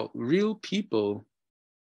about real people,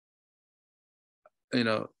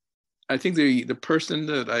 I think the person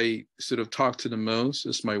that I sort of talk to the most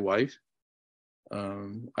is my wife.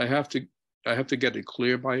 I have to get it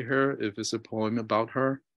clear by her if it's a poem about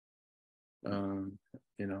her, and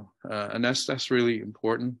that's really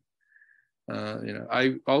important.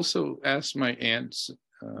 I also asked my aunts,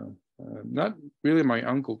 not really my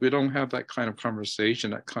uncle. We don't have that kind of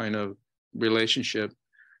conversation, that kind of relationship.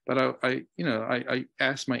 But I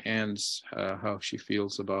asked my aunts how she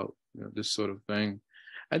feels about this sort of thing.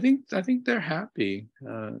 I think they're happy,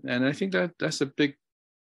 and I think that's a big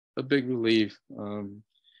relief.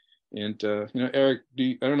 Eric,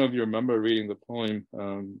 I don't know if you remember reading the poem.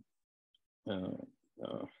 Let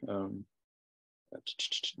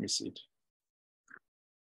me see.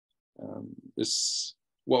 This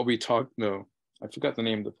what we talked. No, I forgot the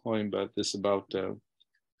name of the poem, but this about it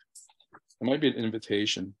might be an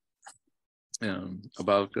invitation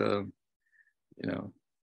about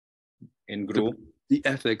in Gruel. The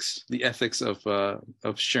ethics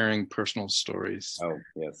of sharing personal stories. Oh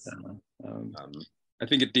yes. I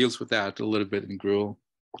think it deals with that a little bit in Gruel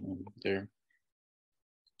there.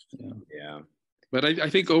 Yeah. But I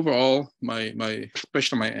think overall, my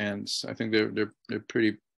especially my aunts, I think they're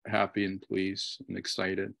pretty happy and pleased and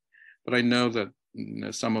excited. But I know that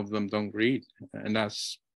some of them don't read, and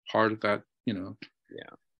that's part of that.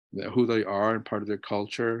 Who they are and part of their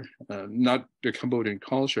culture, not their Cambodian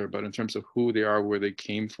culture, but in terms of who they are, where they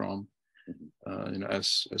came from,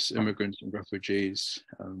 as immigrants and refugees.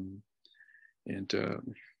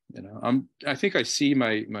 I think I see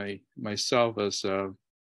myself as,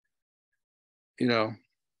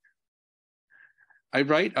 I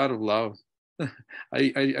write out of love.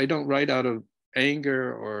 I don't write out of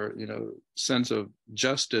anger or, sense of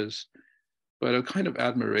justice, but a kind of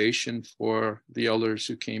admiration for the elders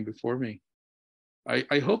who came before me.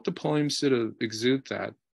 I hope the poems sort of exude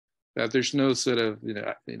that there's no sort of,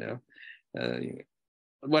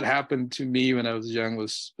 what happened to me when I was young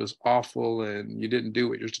was awful and you didn't do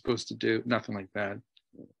what you're supposed to do. Nothing like that.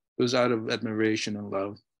 It was out of admiration and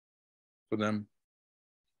love for them.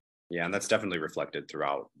 Yeah, and that's definitely reflected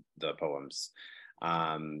throughout the poems.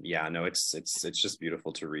 It's just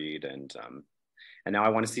beautiful to read. And now I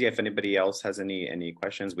want to see if anybody else has any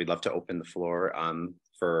questions. We'd love to open the floor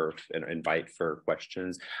for an invite for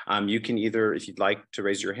questions. You can either, if you'd like to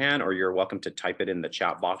raise your hand, or you're welcome to type it in the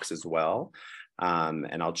chat box as well.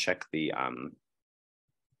 And I'll check the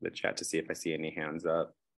chat to see if I see any hands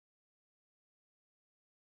up.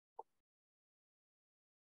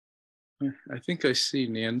 I think I see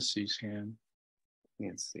Nancy's hand.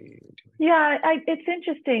 Nancy. Yeah, it's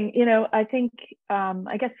interesting. I think,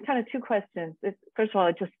 I guess kind of two questions. First of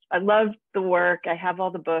all, I love the work. I have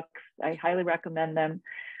all the books. I highly recommend them.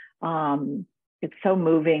 It's so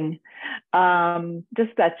moving.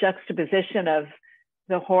 Just that juxtaposition of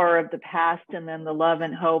the horror of the past and then the love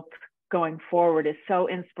and hope going forward is so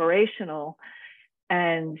inspirational.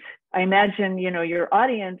 And I imagine, your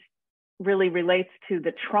audience really relates to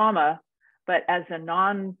the trauma, but as a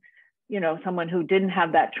someone who didn't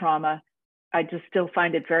have that trauma, I just still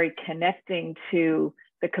find it very connecting to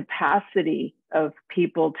the capacity of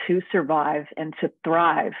people to survive and to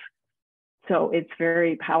thrive. So it's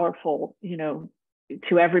very powerful,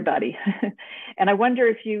 to everybody. And I wonder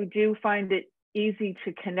if you do find it easy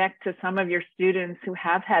to connect to some of your students who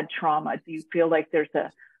have had trauma. Do you feel like there's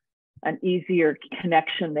an easier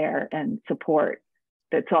connection there and support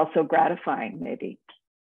that's also gratifying, maybe?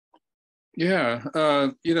 Yeah,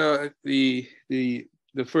 the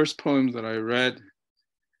first poem that I read,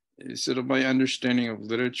 sort of my understanding of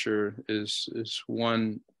literature is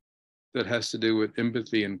one that has to do with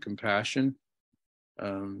empathy and compassion,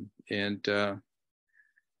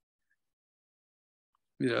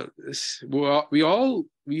 we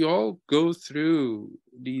all go through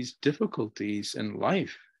these difficulties in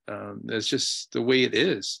life. That's just the way it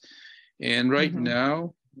is. And right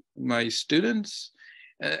now, my students,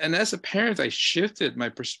 and as a parent, I shifted my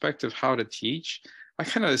perspective how to teach. I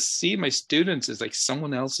kind of see my students as like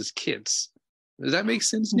someone else's kids. Does that make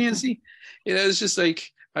sense, Nancy? It's just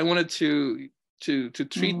like I wanted to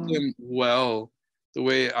treat them well, the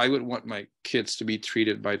way I would want my kids to be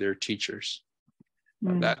treated by their teachers.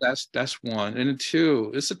 That's one. And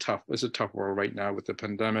two, it's a tough world right now with the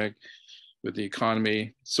pandemic, with the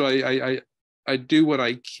economy. So I do what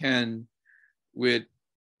I can with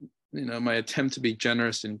my attempt to be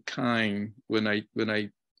generous and kind when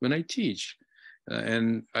I teach,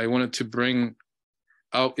 and I wanted to bring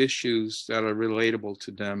out issues that are relatable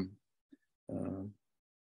to them,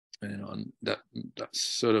 on that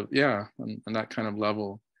sort of on that kind of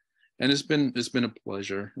level. And it's been a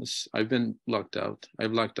pleasure. I've been lucked out.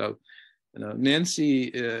 I've lucked out. Nancy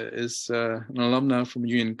is an alumna from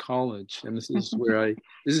Union College, and this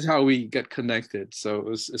is how we get connected. So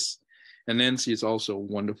it's and Nancy is also a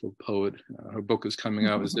wonderful poet. Her book is coming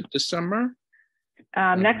out. Is it this summer?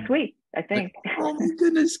 Next week, I think. Oh my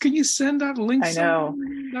goodness! Can you send that link? I know.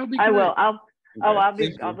 Be I will. I'll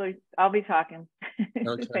be talking.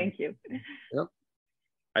 Okay. Thank you. Yep.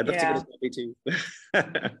 I'd love to get a copy too.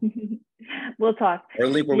 We'll talk.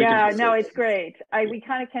 No, it's great. We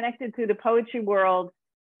kind of connected through the poetry world,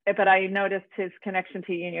 but I noticed his connection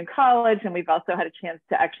to Union College, and we've also had a chance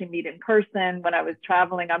to actually meet in person when I was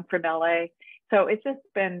traveling. I'm from LA. So it's just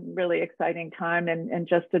been really exciting time and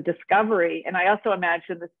just a discovery. And I also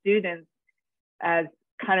imagine the students as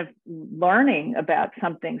kind of learning about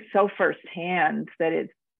something so firsthand that is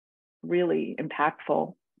really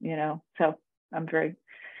impactful, so I'm very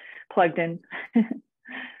plugged in.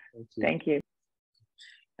 Thank you.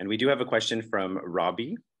 And we do have a question from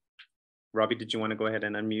Robbie. Robbie, did you want to go ahead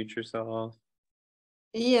and unmute yourself?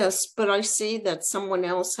 Yes, but I see that someone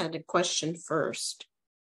else had a question first,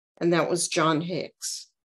 and that was John Hicks.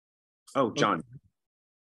 Oh, John.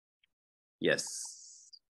 Yes.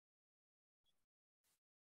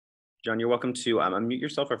 John, you're welcome to unmute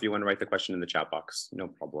yourself, or if you want to write the question in the chat box, no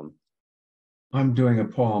problem. I'm doing a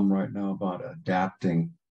poem right now about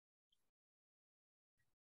adapting.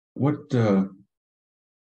 What do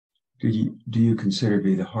you consider to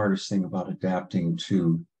be the hardest thing about adapting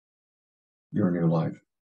to your new life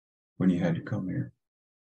when you had to come here?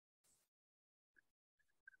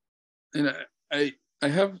 And I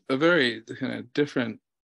have a very kind of different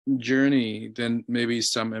journey than maybe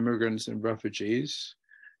some immigrants and refugees,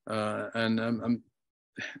 and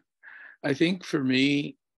I think for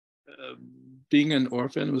me, being an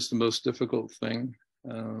orphan was the most difficult thing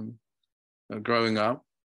growing up.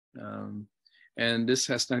 And this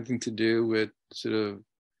has nothing to do with sort of,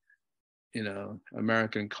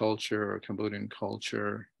 American culture or Cambodian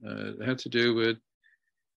culture. It had to do with,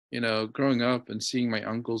 growing up and seeing my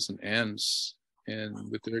uncles and aunts and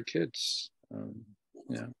with their kids.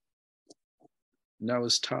 And that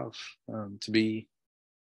was tough, to be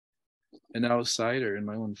an outsider in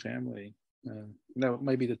my own family. That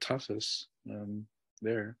might be the toughest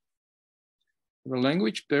there. The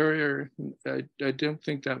language barrier, I don't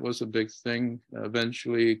think that was a big thing.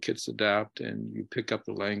 Eventually, kids adapt and you pick up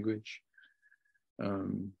the language.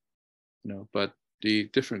 But the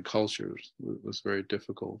different cultures was very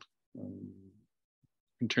difficult.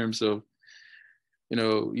 In terms of,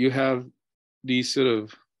 you have these sort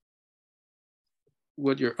of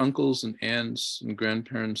what your uncles and aunts and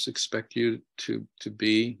grandparents expect you to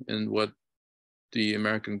be, and what the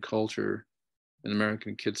American culture and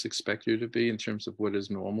American kids expect you to be in terms of what is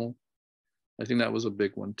normal. I think that was a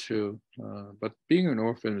big one too. But being an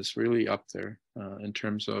orphan is really up there in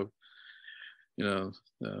terms of,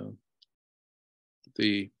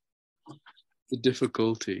 the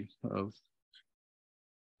difficulty of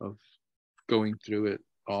going through it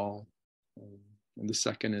all. And the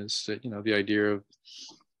second is that, the idea of,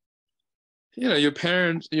 your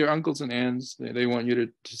parents, your uncles and aunts, they want you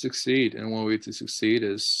to succeed. And one way to succeed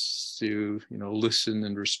is to, listen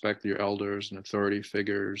and respect your elders and authority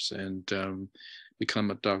figures and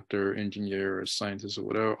become a doctor, engineer, or scientist or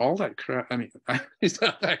whatever. All that crap. I mean, it's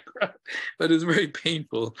not that crap, but it's very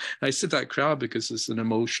painful. I said that crap because it's an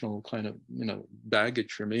emotional kind of,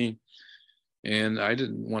 baggage for me. And I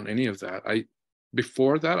didn't want any of that.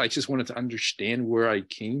 Before that, I just wanted to understand where I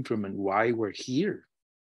came from and why we're here.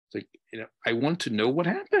 It's like, I want to know what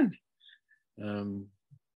happened.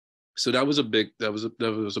 So that was a big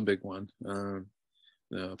one.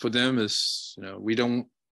 For them is, we don't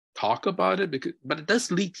talk about it but it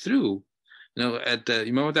does leak through. You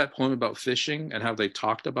remember that poem about fishing and how they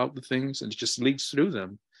talked about the things, and it just leaks through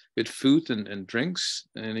them with food and drinks,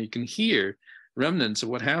 and you can hear remnants of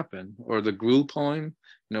what happened. Or the Gruel poem,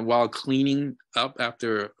 while cleaning up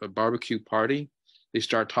after a barbecue party, they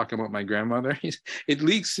start talking about my grandmother. It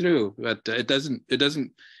leaks through, but it doesn't.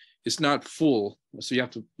 It's not full. So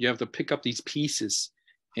you have to pick up these pieces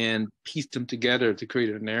and piece them together to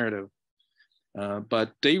create a narrative.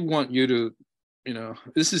 But they want you to,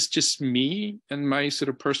 this is just me and my sort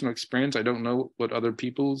of personal experience. I don't know what other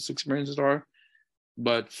people's experiences are,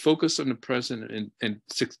 but focus on the present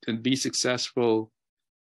and be successful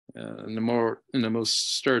in the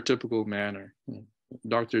most stereotypical manner.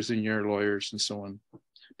 Doctors, engineers, lawyers, and so on.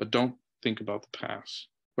 But don't think about the past.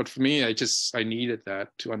 But for me, I needed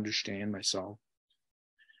that to understand myself.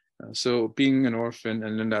 So being an orphan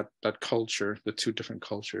and then that culture, the two different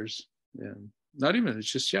cultures, not even, it's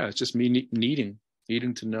just me needing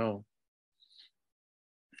to know.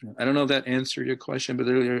 I don't know if that answered your question, but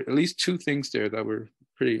there are at least two things there that were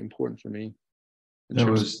pretty important for me. That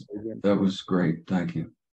was great. Thank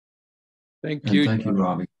you. Thank you. Thank you,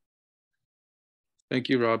 Robbie. Thank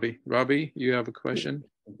you, Robbie. Robbie, you have a question?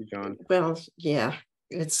 Thank you, John. Well, yeah,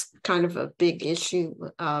 it's kind of a big issue.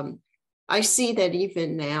 I see that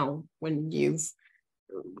even now when you've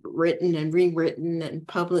written and rewritten and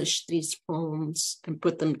published these poems and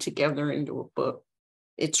put them together into a book,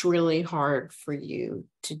 it's really hard for you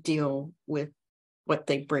to deal with what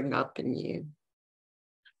they bring up in you.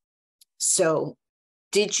 So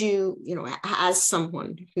did you, as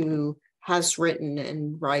someone who has written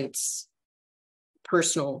and writes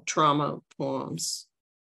personal trauma poems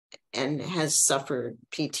and has suffered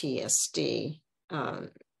PTSD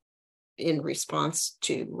in response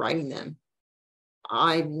to writing them,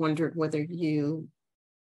 I wondered whether you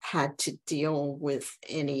had to deal with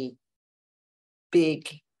any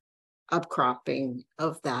big upcropping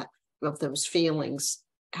of those feelings,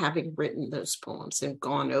 having written those poems and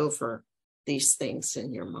gone over these things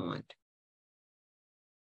in your mind.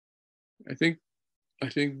 I think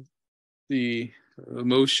the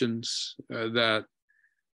emotions that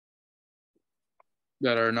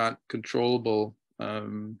are not controllable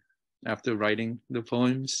after writing the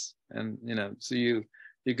poems, and so you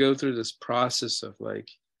go through this process of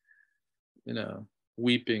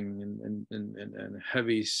weeping and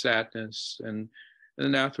heavy sadness, and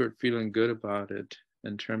then afterward feeling good about it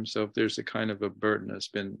in terms of there's a kind of a burden that's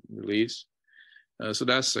been released. So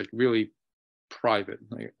that's really private,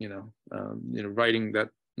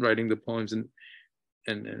 writing the poems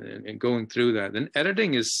and going through that. And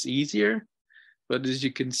editing is easier, but as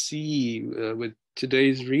you can see with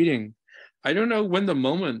today's reading, I don't know when the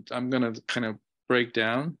moment I'm gonna kind of break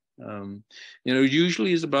down.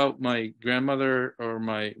 Usually it's about my grandmother or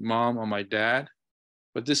my mom or my dad,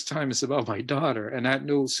 but this time it's about my daughter, and I had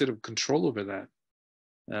no sort of control over that.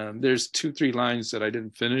 There's 2-3 lines that I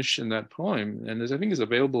didn't finish in that poem, and I think it's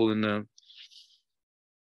available in the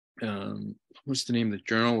what's the name of the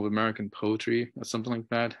Journal of American Poetry or something like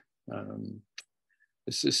that.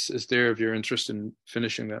 It's there if you're interested in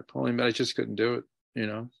finishing that poem, but I just couldn't do it,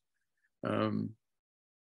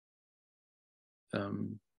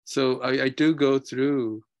 So I do go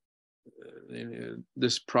through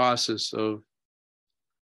this process of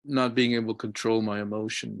not being able to control my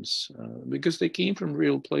emotions because they came from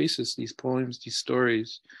real places, these poems, these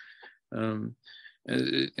stories.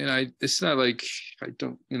 It's not like I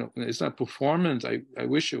don't, it's not performance. I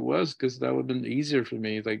wish it was, because that would have been easier for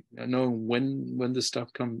me. Like I know when the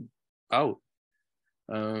stuff come out.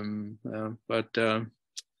 But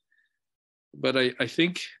I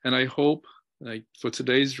think, and I hope, for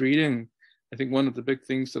today's reading, I think one of the big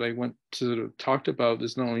things that I want to talk about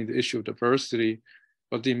is not only the issue of diversity,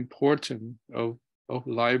 but the importance of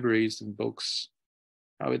libraries and books.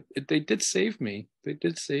 How they did save me. They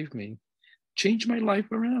did save me. Changed my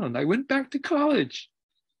life around. I went back to college.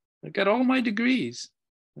 I got all my degrees.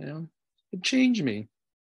 It changed me.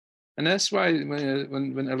 And that's why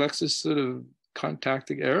when Alexis sort of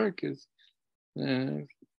contacted Eric,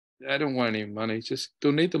 I don't want any money. Just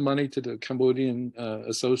donate the money to the Cambodian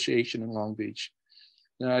Association in Long Beach.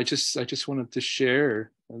 I just wanted to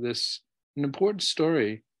share an important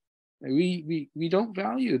story. We don't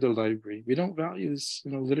value the library. We don't value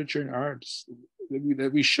literature and arts.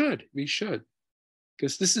 That we should,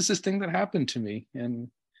 because this is this thing that happened to me,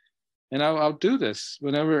 and I'll do this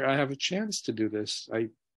whenever I have a chance to do this.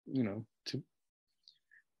 To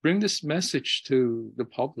bring this message to the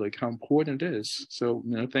public, how important it is. So,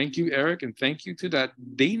 thank you, Eric, and thank you to that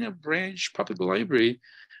Dana Branch Public Library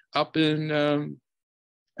up in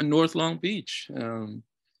North Long Beach,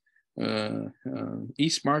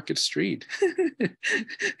 East Market Street.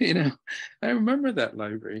 I remember that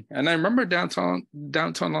library, and I remember downtown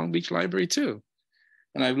Long Beach Library too.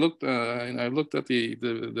 And I looked at the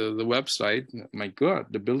website. My God,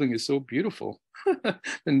 the building is so beautiful.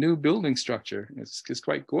 The new building structure is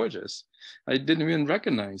quite gorgeous. I didn't even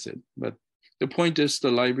recognize it. But the point is,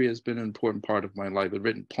 the library has been an important part of my life. I've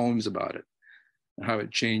written poems about it and how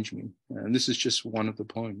it changed me. And this is just one of the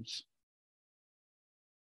poems.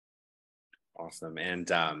 Awesome.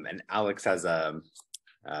 And Alex has a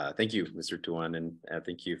thank you, Mr. Tuon, and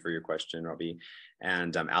thank you for your question, Robbie.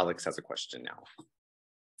 And Alex has a question now.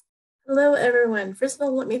 Hello, everyone. First of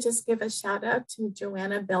all, let me just give a shout out to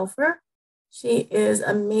Joanna Belfer. She is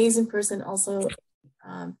an amazing person, also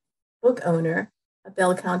book owner of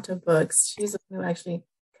Bel Canto Books. She's the one who actually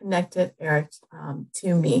connected Eric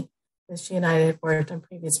to me, because she and I had worked on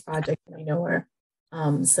previous projects, and I know her.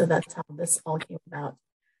 So that's how this all came about.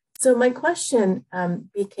 So my question,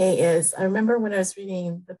 BK, is, I remember when I was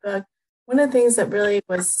reading the book, one of the things that really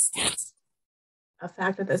was a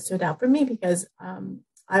factor that stood out for me, because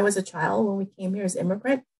I was a child when we came here as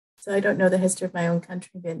immigrant, so I don't know the history of my own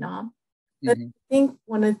country, Vietnam. But I think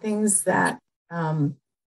one of the things that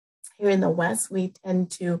here in the West, we tend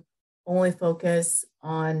to only focus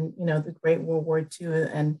on, you know, the Great World War II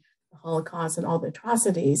and the Holocaust and all the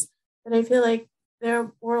atrocities. But I feel like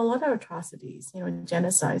there were a lot of atrocities, you know,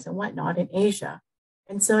 genocides and whatnot in Asia.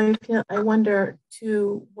 And so I wonder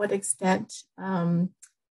to what extent, I'm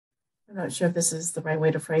not sure if this is the right way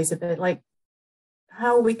to phrase it, but like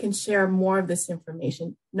how we can share more of this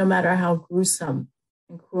information, no matter how gruesome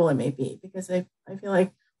and cruel it may be. Because I feel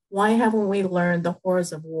like, why haven't we learned the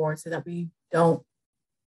horrors of war so that we don't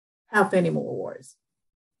have any more wars?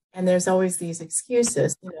 And there's always these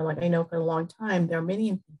excuses, you know, like I know for a long time, the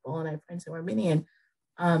Armenian people, and I have friends who are Armenian,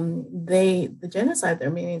 the genocide of the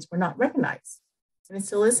Armenians were not recognized. And it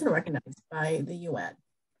still isn't recognized by the UN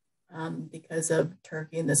because of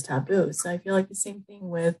Turkey and this taboo. So I feel like the same thing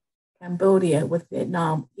with Cambodia, with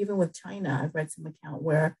Vietnam, even with China. I've read some account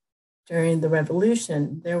where during the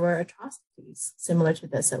revolution, there were atrocities similar to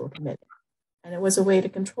this that were committed. And it was a way to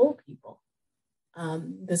control people,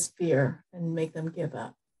 this fear, and make them give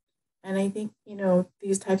up. And I think, you know,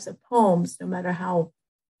 these types of poems, no matter how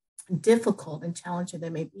difficult and challenging they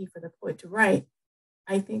may be for the poet to write,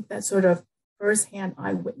 I think that sort of firsthand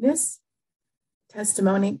eyewitness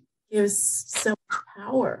testimony gives so much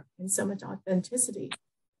power and so much authenticity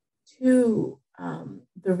to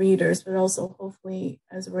the readers, but also hopefully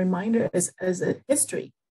as a reminder, as a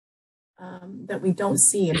history that we don't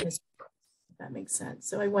see in history, if that makes sense.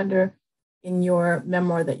 So I wonder, in your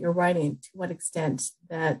memoir that you're writing, to what extent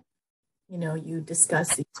that, you know, you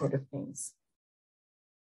discuss these sort of things.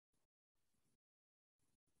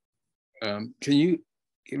 Can you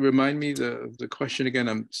remind me the question again?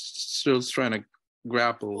 I'm still trying to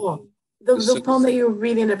grapple. Cool. The poem that you were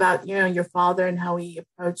reading about, you know, your father and how he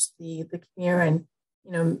approached the Khmer and,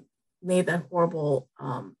 you know, made that horrible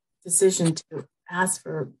decision to ask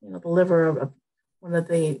for, you know, the liver of one of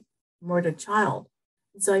the murdered child.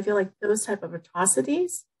 And so I feel like those type of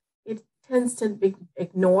atrocities, it tends to be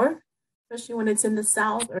ignored, especially when it's in the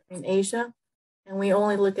South or in Asia. And we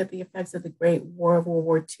only look at the effects of the Great War of World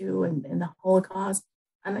War II and the Holocaust.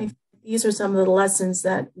 And I think these are some of the lessons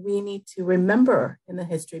that we need to remember in the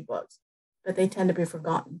history books, but they tend to be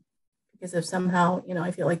forgotten because of somehow, you know, I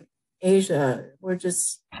feel like Asia,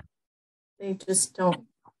 they just don't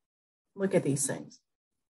look at these things.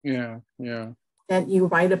 Yeah, yeah. That you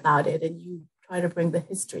write about it and you try to bring the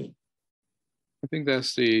history. I think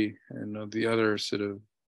that's the other sort of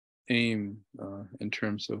aim in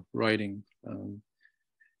terms of writing, you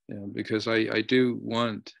know, because I do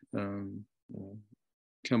want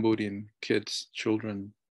Cambodian kids,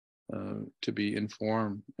 children, to be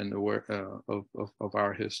informed and aware of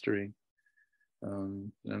our history,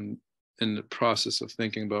 and in the process of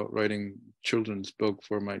thinking about writing children's book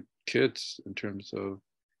for my kids, in terms of,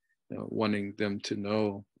 you know, wanting them to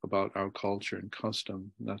know about our culture and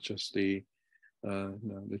custom, not just the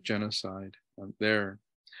genocide there.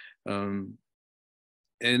 You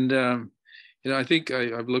know, I think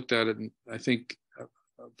I've looked at it, and I think,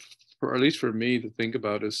 for at least for me, to think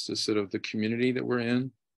about is the sort of the community that we're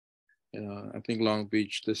in. I think Long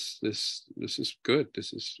Beach, this is good.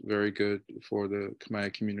 This is very good for the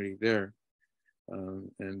Khmer community there,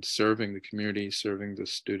 and serving the community, serving the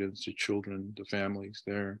students, the children, the families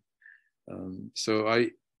there. So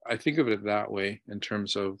I think of it that way, in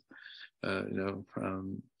terms of you know,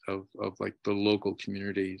 of like the local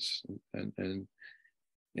communities and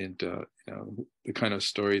you know, the kind of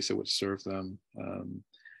stories that would serve them.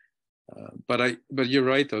 But you're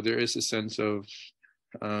right, though, there is a sense of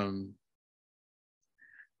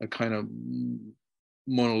a kind of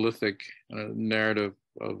monolithic narrative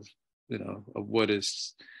of of what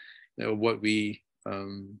is, what we,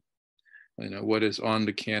 what is on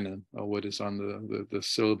the canon or what is on the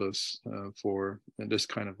syllabus for this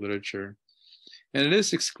kind of literature. And it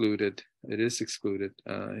is excluded. It is excluded.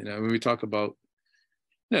 When we talk about,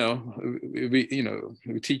 we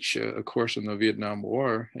teach a course on the Vietnam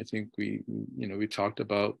War. I think we talked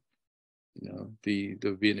about, the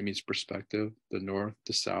Vietnamese perspective, the North,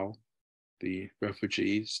 the South, the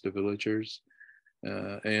refugees, the villagers.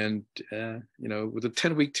 And with a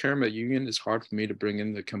 10-week term at Union, it's hard for me to bring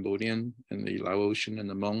in the Cambodian and the Laotian and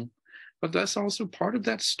the Hmong, but that's also part of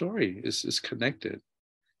that story. Is connected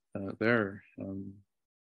there.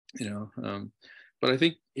 But I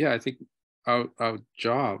think our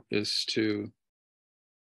job is to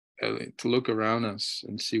look around us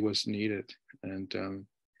and see what's needed, and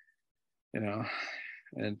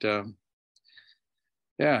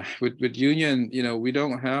with Union, we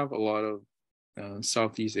don't have a lot of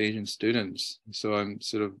Southeast Asian students, so I'm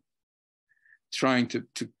sort of trying to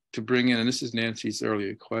bring in, and this is Nancy's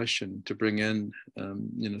earlier question, to bring in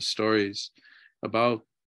stories about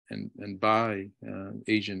and by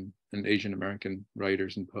Asian and Asian American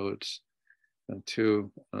writers and poets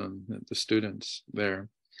to the students there.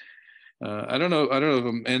 I don't know if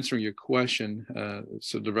I'm answering your question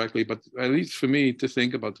so directly, but at least for me to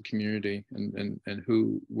think about the community and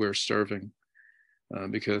who we're serving,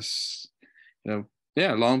 because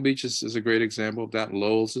Long Beach is a great example of that.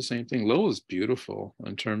 Lowell's the same thing. Lowell is beautiful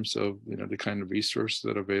in terms of the kind of resources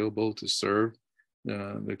that are available to serve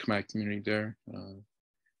the Khmer community there,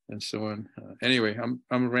 and so on. Anyway,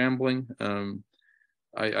 I'm rambling.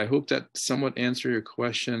 I hope that somewhat answered your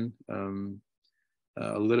question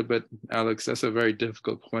a little bit, Alex. That's a very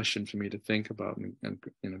difficult question for me to think about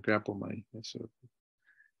and grapple my. So,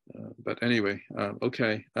 but anyway,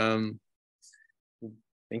 okay.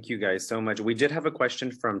 Thank you guys so much. We did have a question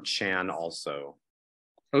from Chan also.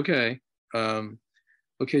 Okay.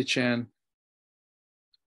 Okay, Chan.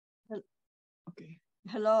 Okay.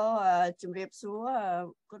 Hello,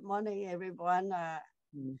 good morning, everyone.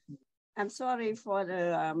 I'm sorry for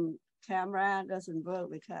the camera doesn't work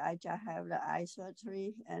because I just have the eye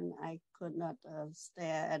surgery and I could not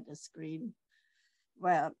stare at the screen.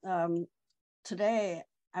 Well, today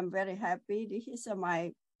I'm very happy. This is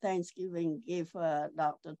my Thanksgiving gift,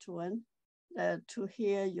 Dr. Tuon, to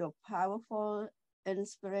hear your powerful,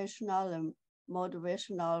 inspirational, and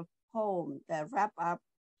motivational poem that wrap up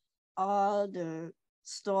all the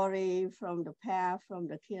story from the past, from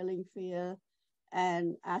the killing field,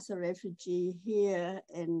 and as a refugee here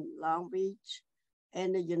in Long Beach,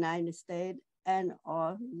 in the United States, and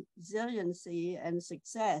our resiliency and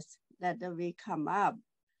success that we come up,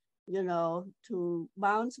 to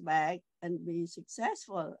bounce back and be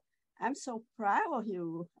successful. I'm so proud of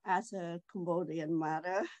you as a Cambodian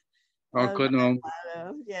mother. Oh, good on.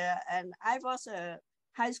 Yeah, and I was a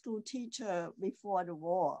high school teacher before the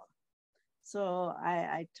war. So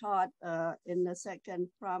I taught in the second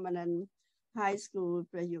prominent high school,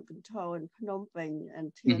 Bunkong Tuon in Phnom Penh,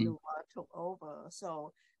 until the war took over.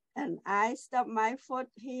 So, and I stepped my foot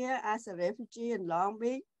here as a refugee in Long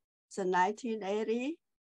Beach since 1980.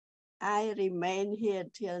 I remain here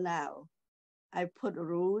till now. I put a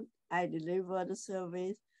route, I deliver the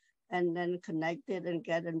service, and then connected and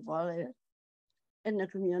get involved in the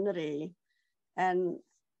community. And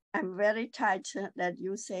I'm very touched that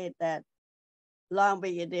you said that Long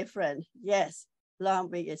Beach is different. Yes, Long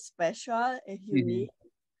Beach is special, it's unique,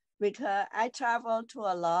 because I travel to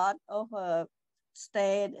a lot of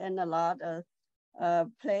states and a lot of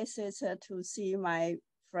places to see my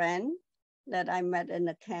friend that I met in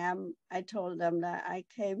the camp. I told them that I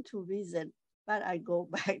came to visit, but I go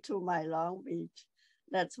back to my Long Beach.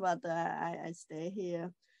 That's what I stay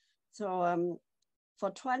here. So for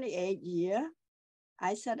 28 years,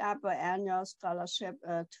 I set up an annual scholarship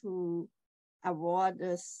to award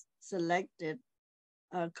the selected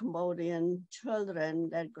Cambodian children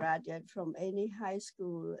that graduate from any high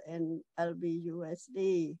school in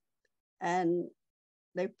LBUSD. And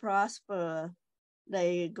they prosper.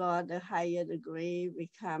 They got a higher degree,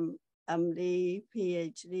 become MD,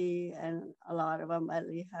 PhD, and a lot of them at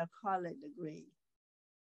least have college degree.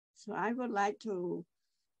 So I would like to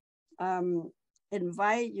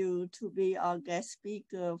invite you to be our guest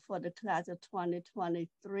speaker for the class of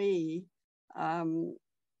 2023 on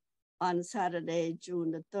Saturday,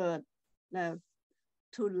 June the 3rd. Now,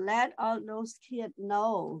 to let all those kids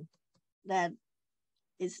know that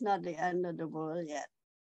it's not the end of the world yet.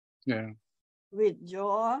 Yeah. With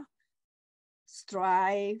your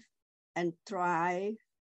strive and thrive,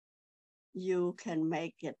 you can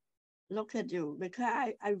make it. Look at you,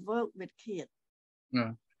 because I work with kids.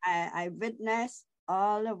 Yeah. I witnessed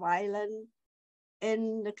all the violence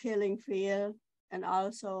in the killing field and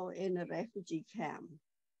also in the refugee camp.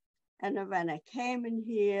 And when I came in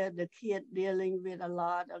here, the kid dealing with a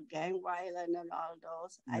lot of gang violence and all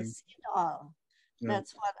those, I see it all.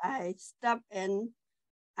 That's what I stepped in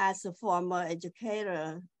as a former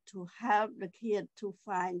educator to help the kid to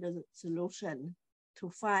find the solution, to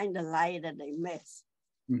find the light that they miss.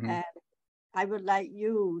 And I would like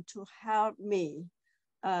you to help me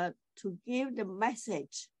to give the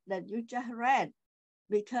message that you just read,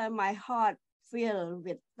 because my heart filled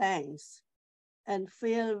with thanks and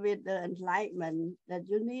filled with the enlightenment that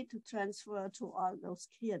you need to transfer to all those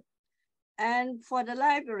kids. And for the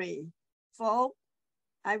library, folks,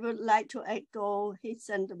 I would like to echo his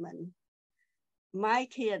sentiment. My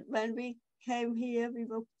kid, when we came here, we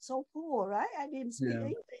were so poor, right? I didn't speak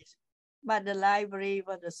English, but the library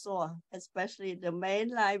was a source, especially the main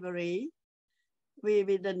library. We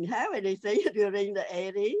didn't have anything during the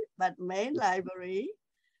 80s, but main library.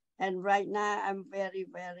 And right now, I'm very,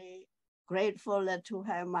 very grateful to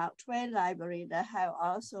have Mark Twain Library that have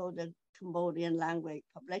also the Cambodian language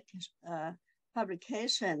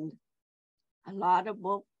publication, a lot of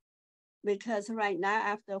books, because right now,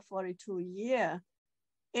 after 42 years,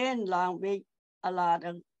 in Long Beach, a lot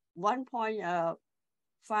of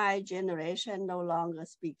 1.5 generation no longer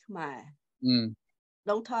speak Khmer.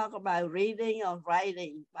 Don't talk about reading or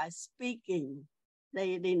writing, but speaking.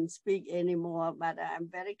 They didn't speak anymore, but I'm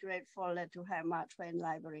very grateful to have Mark Twain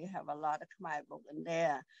Library have a lot of Khmer books in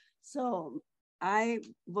there. So I'm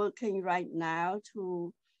working right now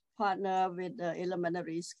to partner with the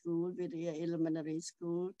elementary school,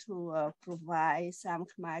 to provide some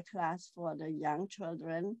Khmer class for the young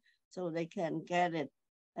children so they can get it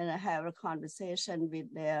and have a conversation with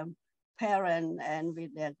their parents and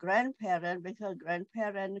with their grandparents, because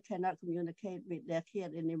grandparents cannot communicate with their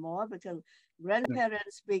kid anymore because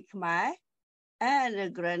grandparents speak Khmer and the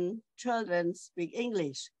grandchildren speak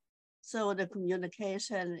English. So the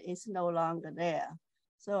communication is no longer there.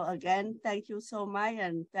 So again, thank you so much.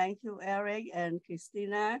 And thank you, Eric and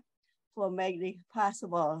Christina, for making it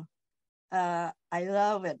possible. I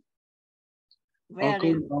love it.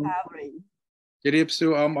 Very empowering.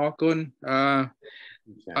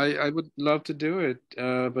 I would love to do it,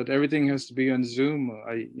 but everything has to be on Zoom.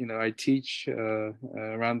 I teach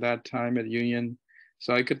around that time at Union,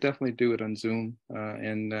 so I could definitely do it on Zoom.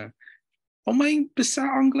 Oh my, bisa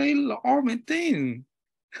Anglaisល្អមែនទេ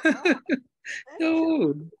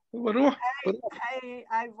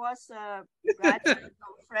I was a graduate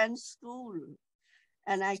of French school,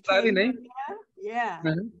 and I came here,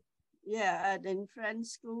 in French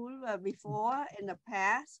school before in the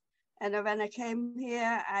past. And when I came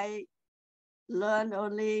here, I learned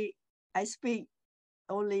I speak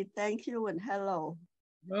only thank you and hello.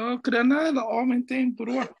 And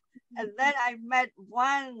then I met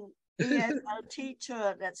one ESL teacher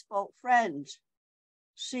that spoke French.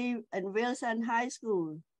 She in Wilson High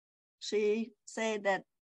School. She said that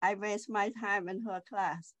I waste my time in her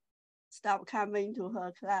class. Stop coming to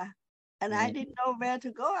her class. And I didn't know where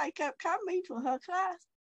to go. I kept coming to her class.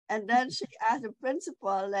 And then she asked the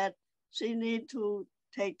principal that she need to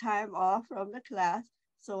take time off from the class.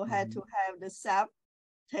 So had to have the sub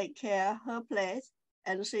take care of her place.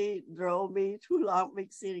 And she drove me to Long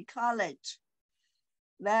Beach City College.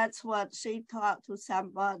 That's what she taught to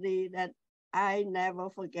somebody that I never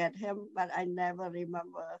forget him, but I never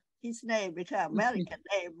remember his name because American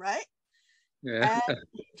name, right? And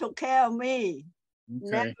he took care of me,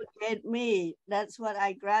 navigate me. That's what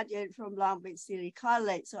I graduated from Long Beach City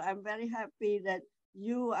College. So I'm very happy that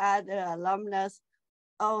you are the alumnus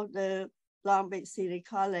of the Long Beach City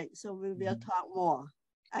College. So we will talk more.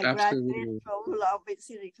 I graduated from Long Beach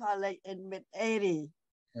City College in mid-80s.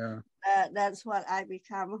 That's what I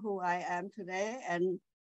become who I am today. And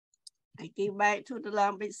I give back to the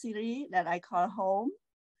Long Beach City that I call home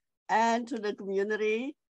and to the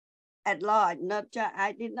community at large.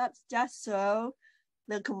 I did not just serve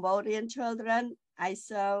the Cambodian children. I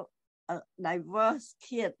serve a diverse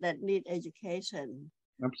kids that need education.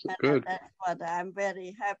 Absolutely good. That's what I'm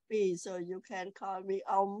very happy. So you can call me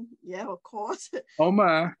yeah, of course.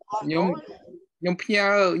 Oma, ខ្ញុំផ្ញើ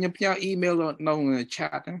email នៅ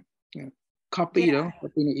chat copy ទៅ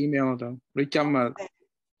copy នៅ email ទៅឬចាំ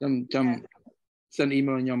send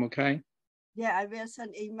email ខ្ញុំ okay? Yeah, I will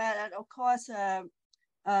send email, and of course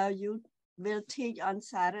you will teach on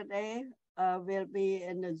Saturday. Will be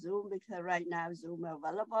in the Zoom because right now Zoom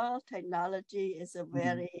available. Technology is a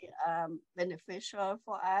very beneficial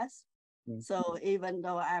for us. So even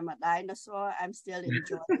though I'm a dinosaur, I'm still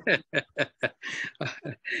enjoying it.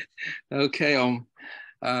 Okay,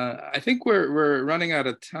 I think we're running out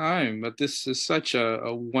of time, but this is such a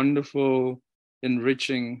wonderful,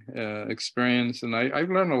 enriching experience, and I've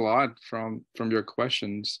learned a lot from your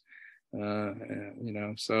questions.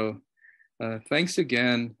 So thanks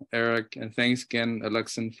again, Eric, and thanks again,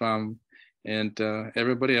 Alexan Pham, and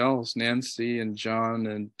everybody else, Nancy and John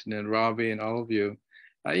and Robbie and all of you.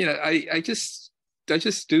 I just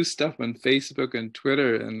do stuff on Facebook and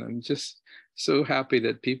Twitter, and I'm just so happy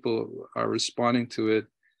that people are responding to it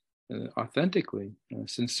authentically,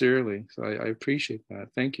 sincerely. So I appreciate that.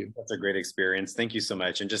 Thank you. That's a great experience. Thank you so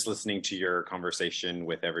much. And just listening to your conversation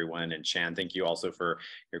with everyone, and Chan, thank you also for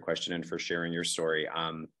your question and for sharing your story.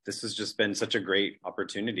 This has just been such a great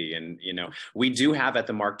opportunity. And, we do have at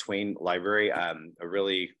the Mark Twain Library a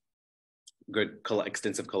really good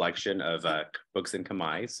extensive collection of books in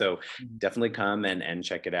Khmer. So definitely come and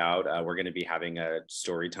check it out. We're going to be having a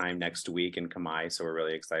story time next week in Khmer, so we're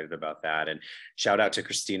really excited about that. And shout out to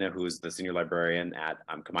Christina, who's the senior librarian at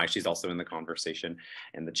Khmer. She's also in the conversation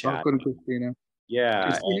in the chat. Welcome, Christina.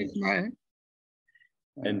 Yeah.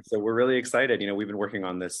 And so we're really excited. We've been working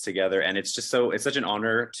on this together, and it's such an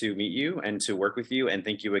honor to meet you and to work with you. And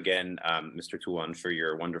thank you again, Mr. Tuon, for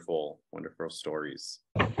your wonderful, wonderful stories.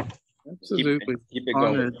 Absolutely. Keep it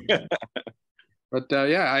going. But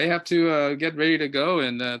I have to get ready to go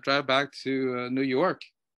and drive back to New York.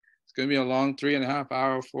 It's going to be a long 3.5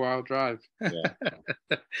 hour, 4 hour drive.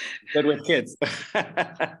 Yeah. Good with kids.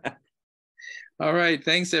 All right.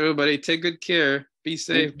 Thanks, everybody. Take good care. Be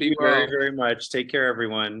safe. Be well. Very, very much. Take care,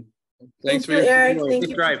 everyone. Thanks for you, Eric. Thank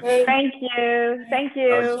you, drive. Thank you. Thank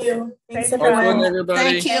you. Thanks, Safe everyone. drive. everybody.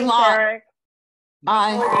 Thank you, Thanks, Lot. Eric.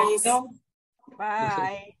 Bye.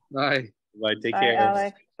 Bye. Bye. Bye. Take Bye, care.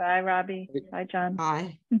 Alex. Bye, Robbie. Bye, John.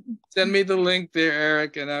 Bye. Send me the link there,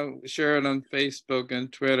 Eric, and I'll share it on Facebook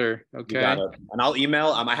and Twitter. Okay. You got it. And I'll email.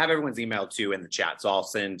 I have everyone's email too in the chat, so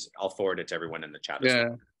I'll forward it to everyone in the chat. Yeah.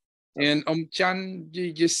 Well. And John,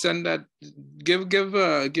 you just send that. Give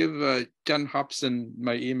John Hobson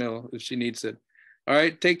my email if she needs it. All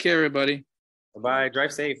right. Take care, everybody. Bye.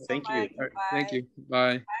 Drive safe. Thank you. All right, thank you.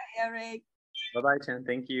 Bye. Bye, Eric. Bye, Chen.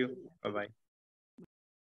 Thank you. Bye.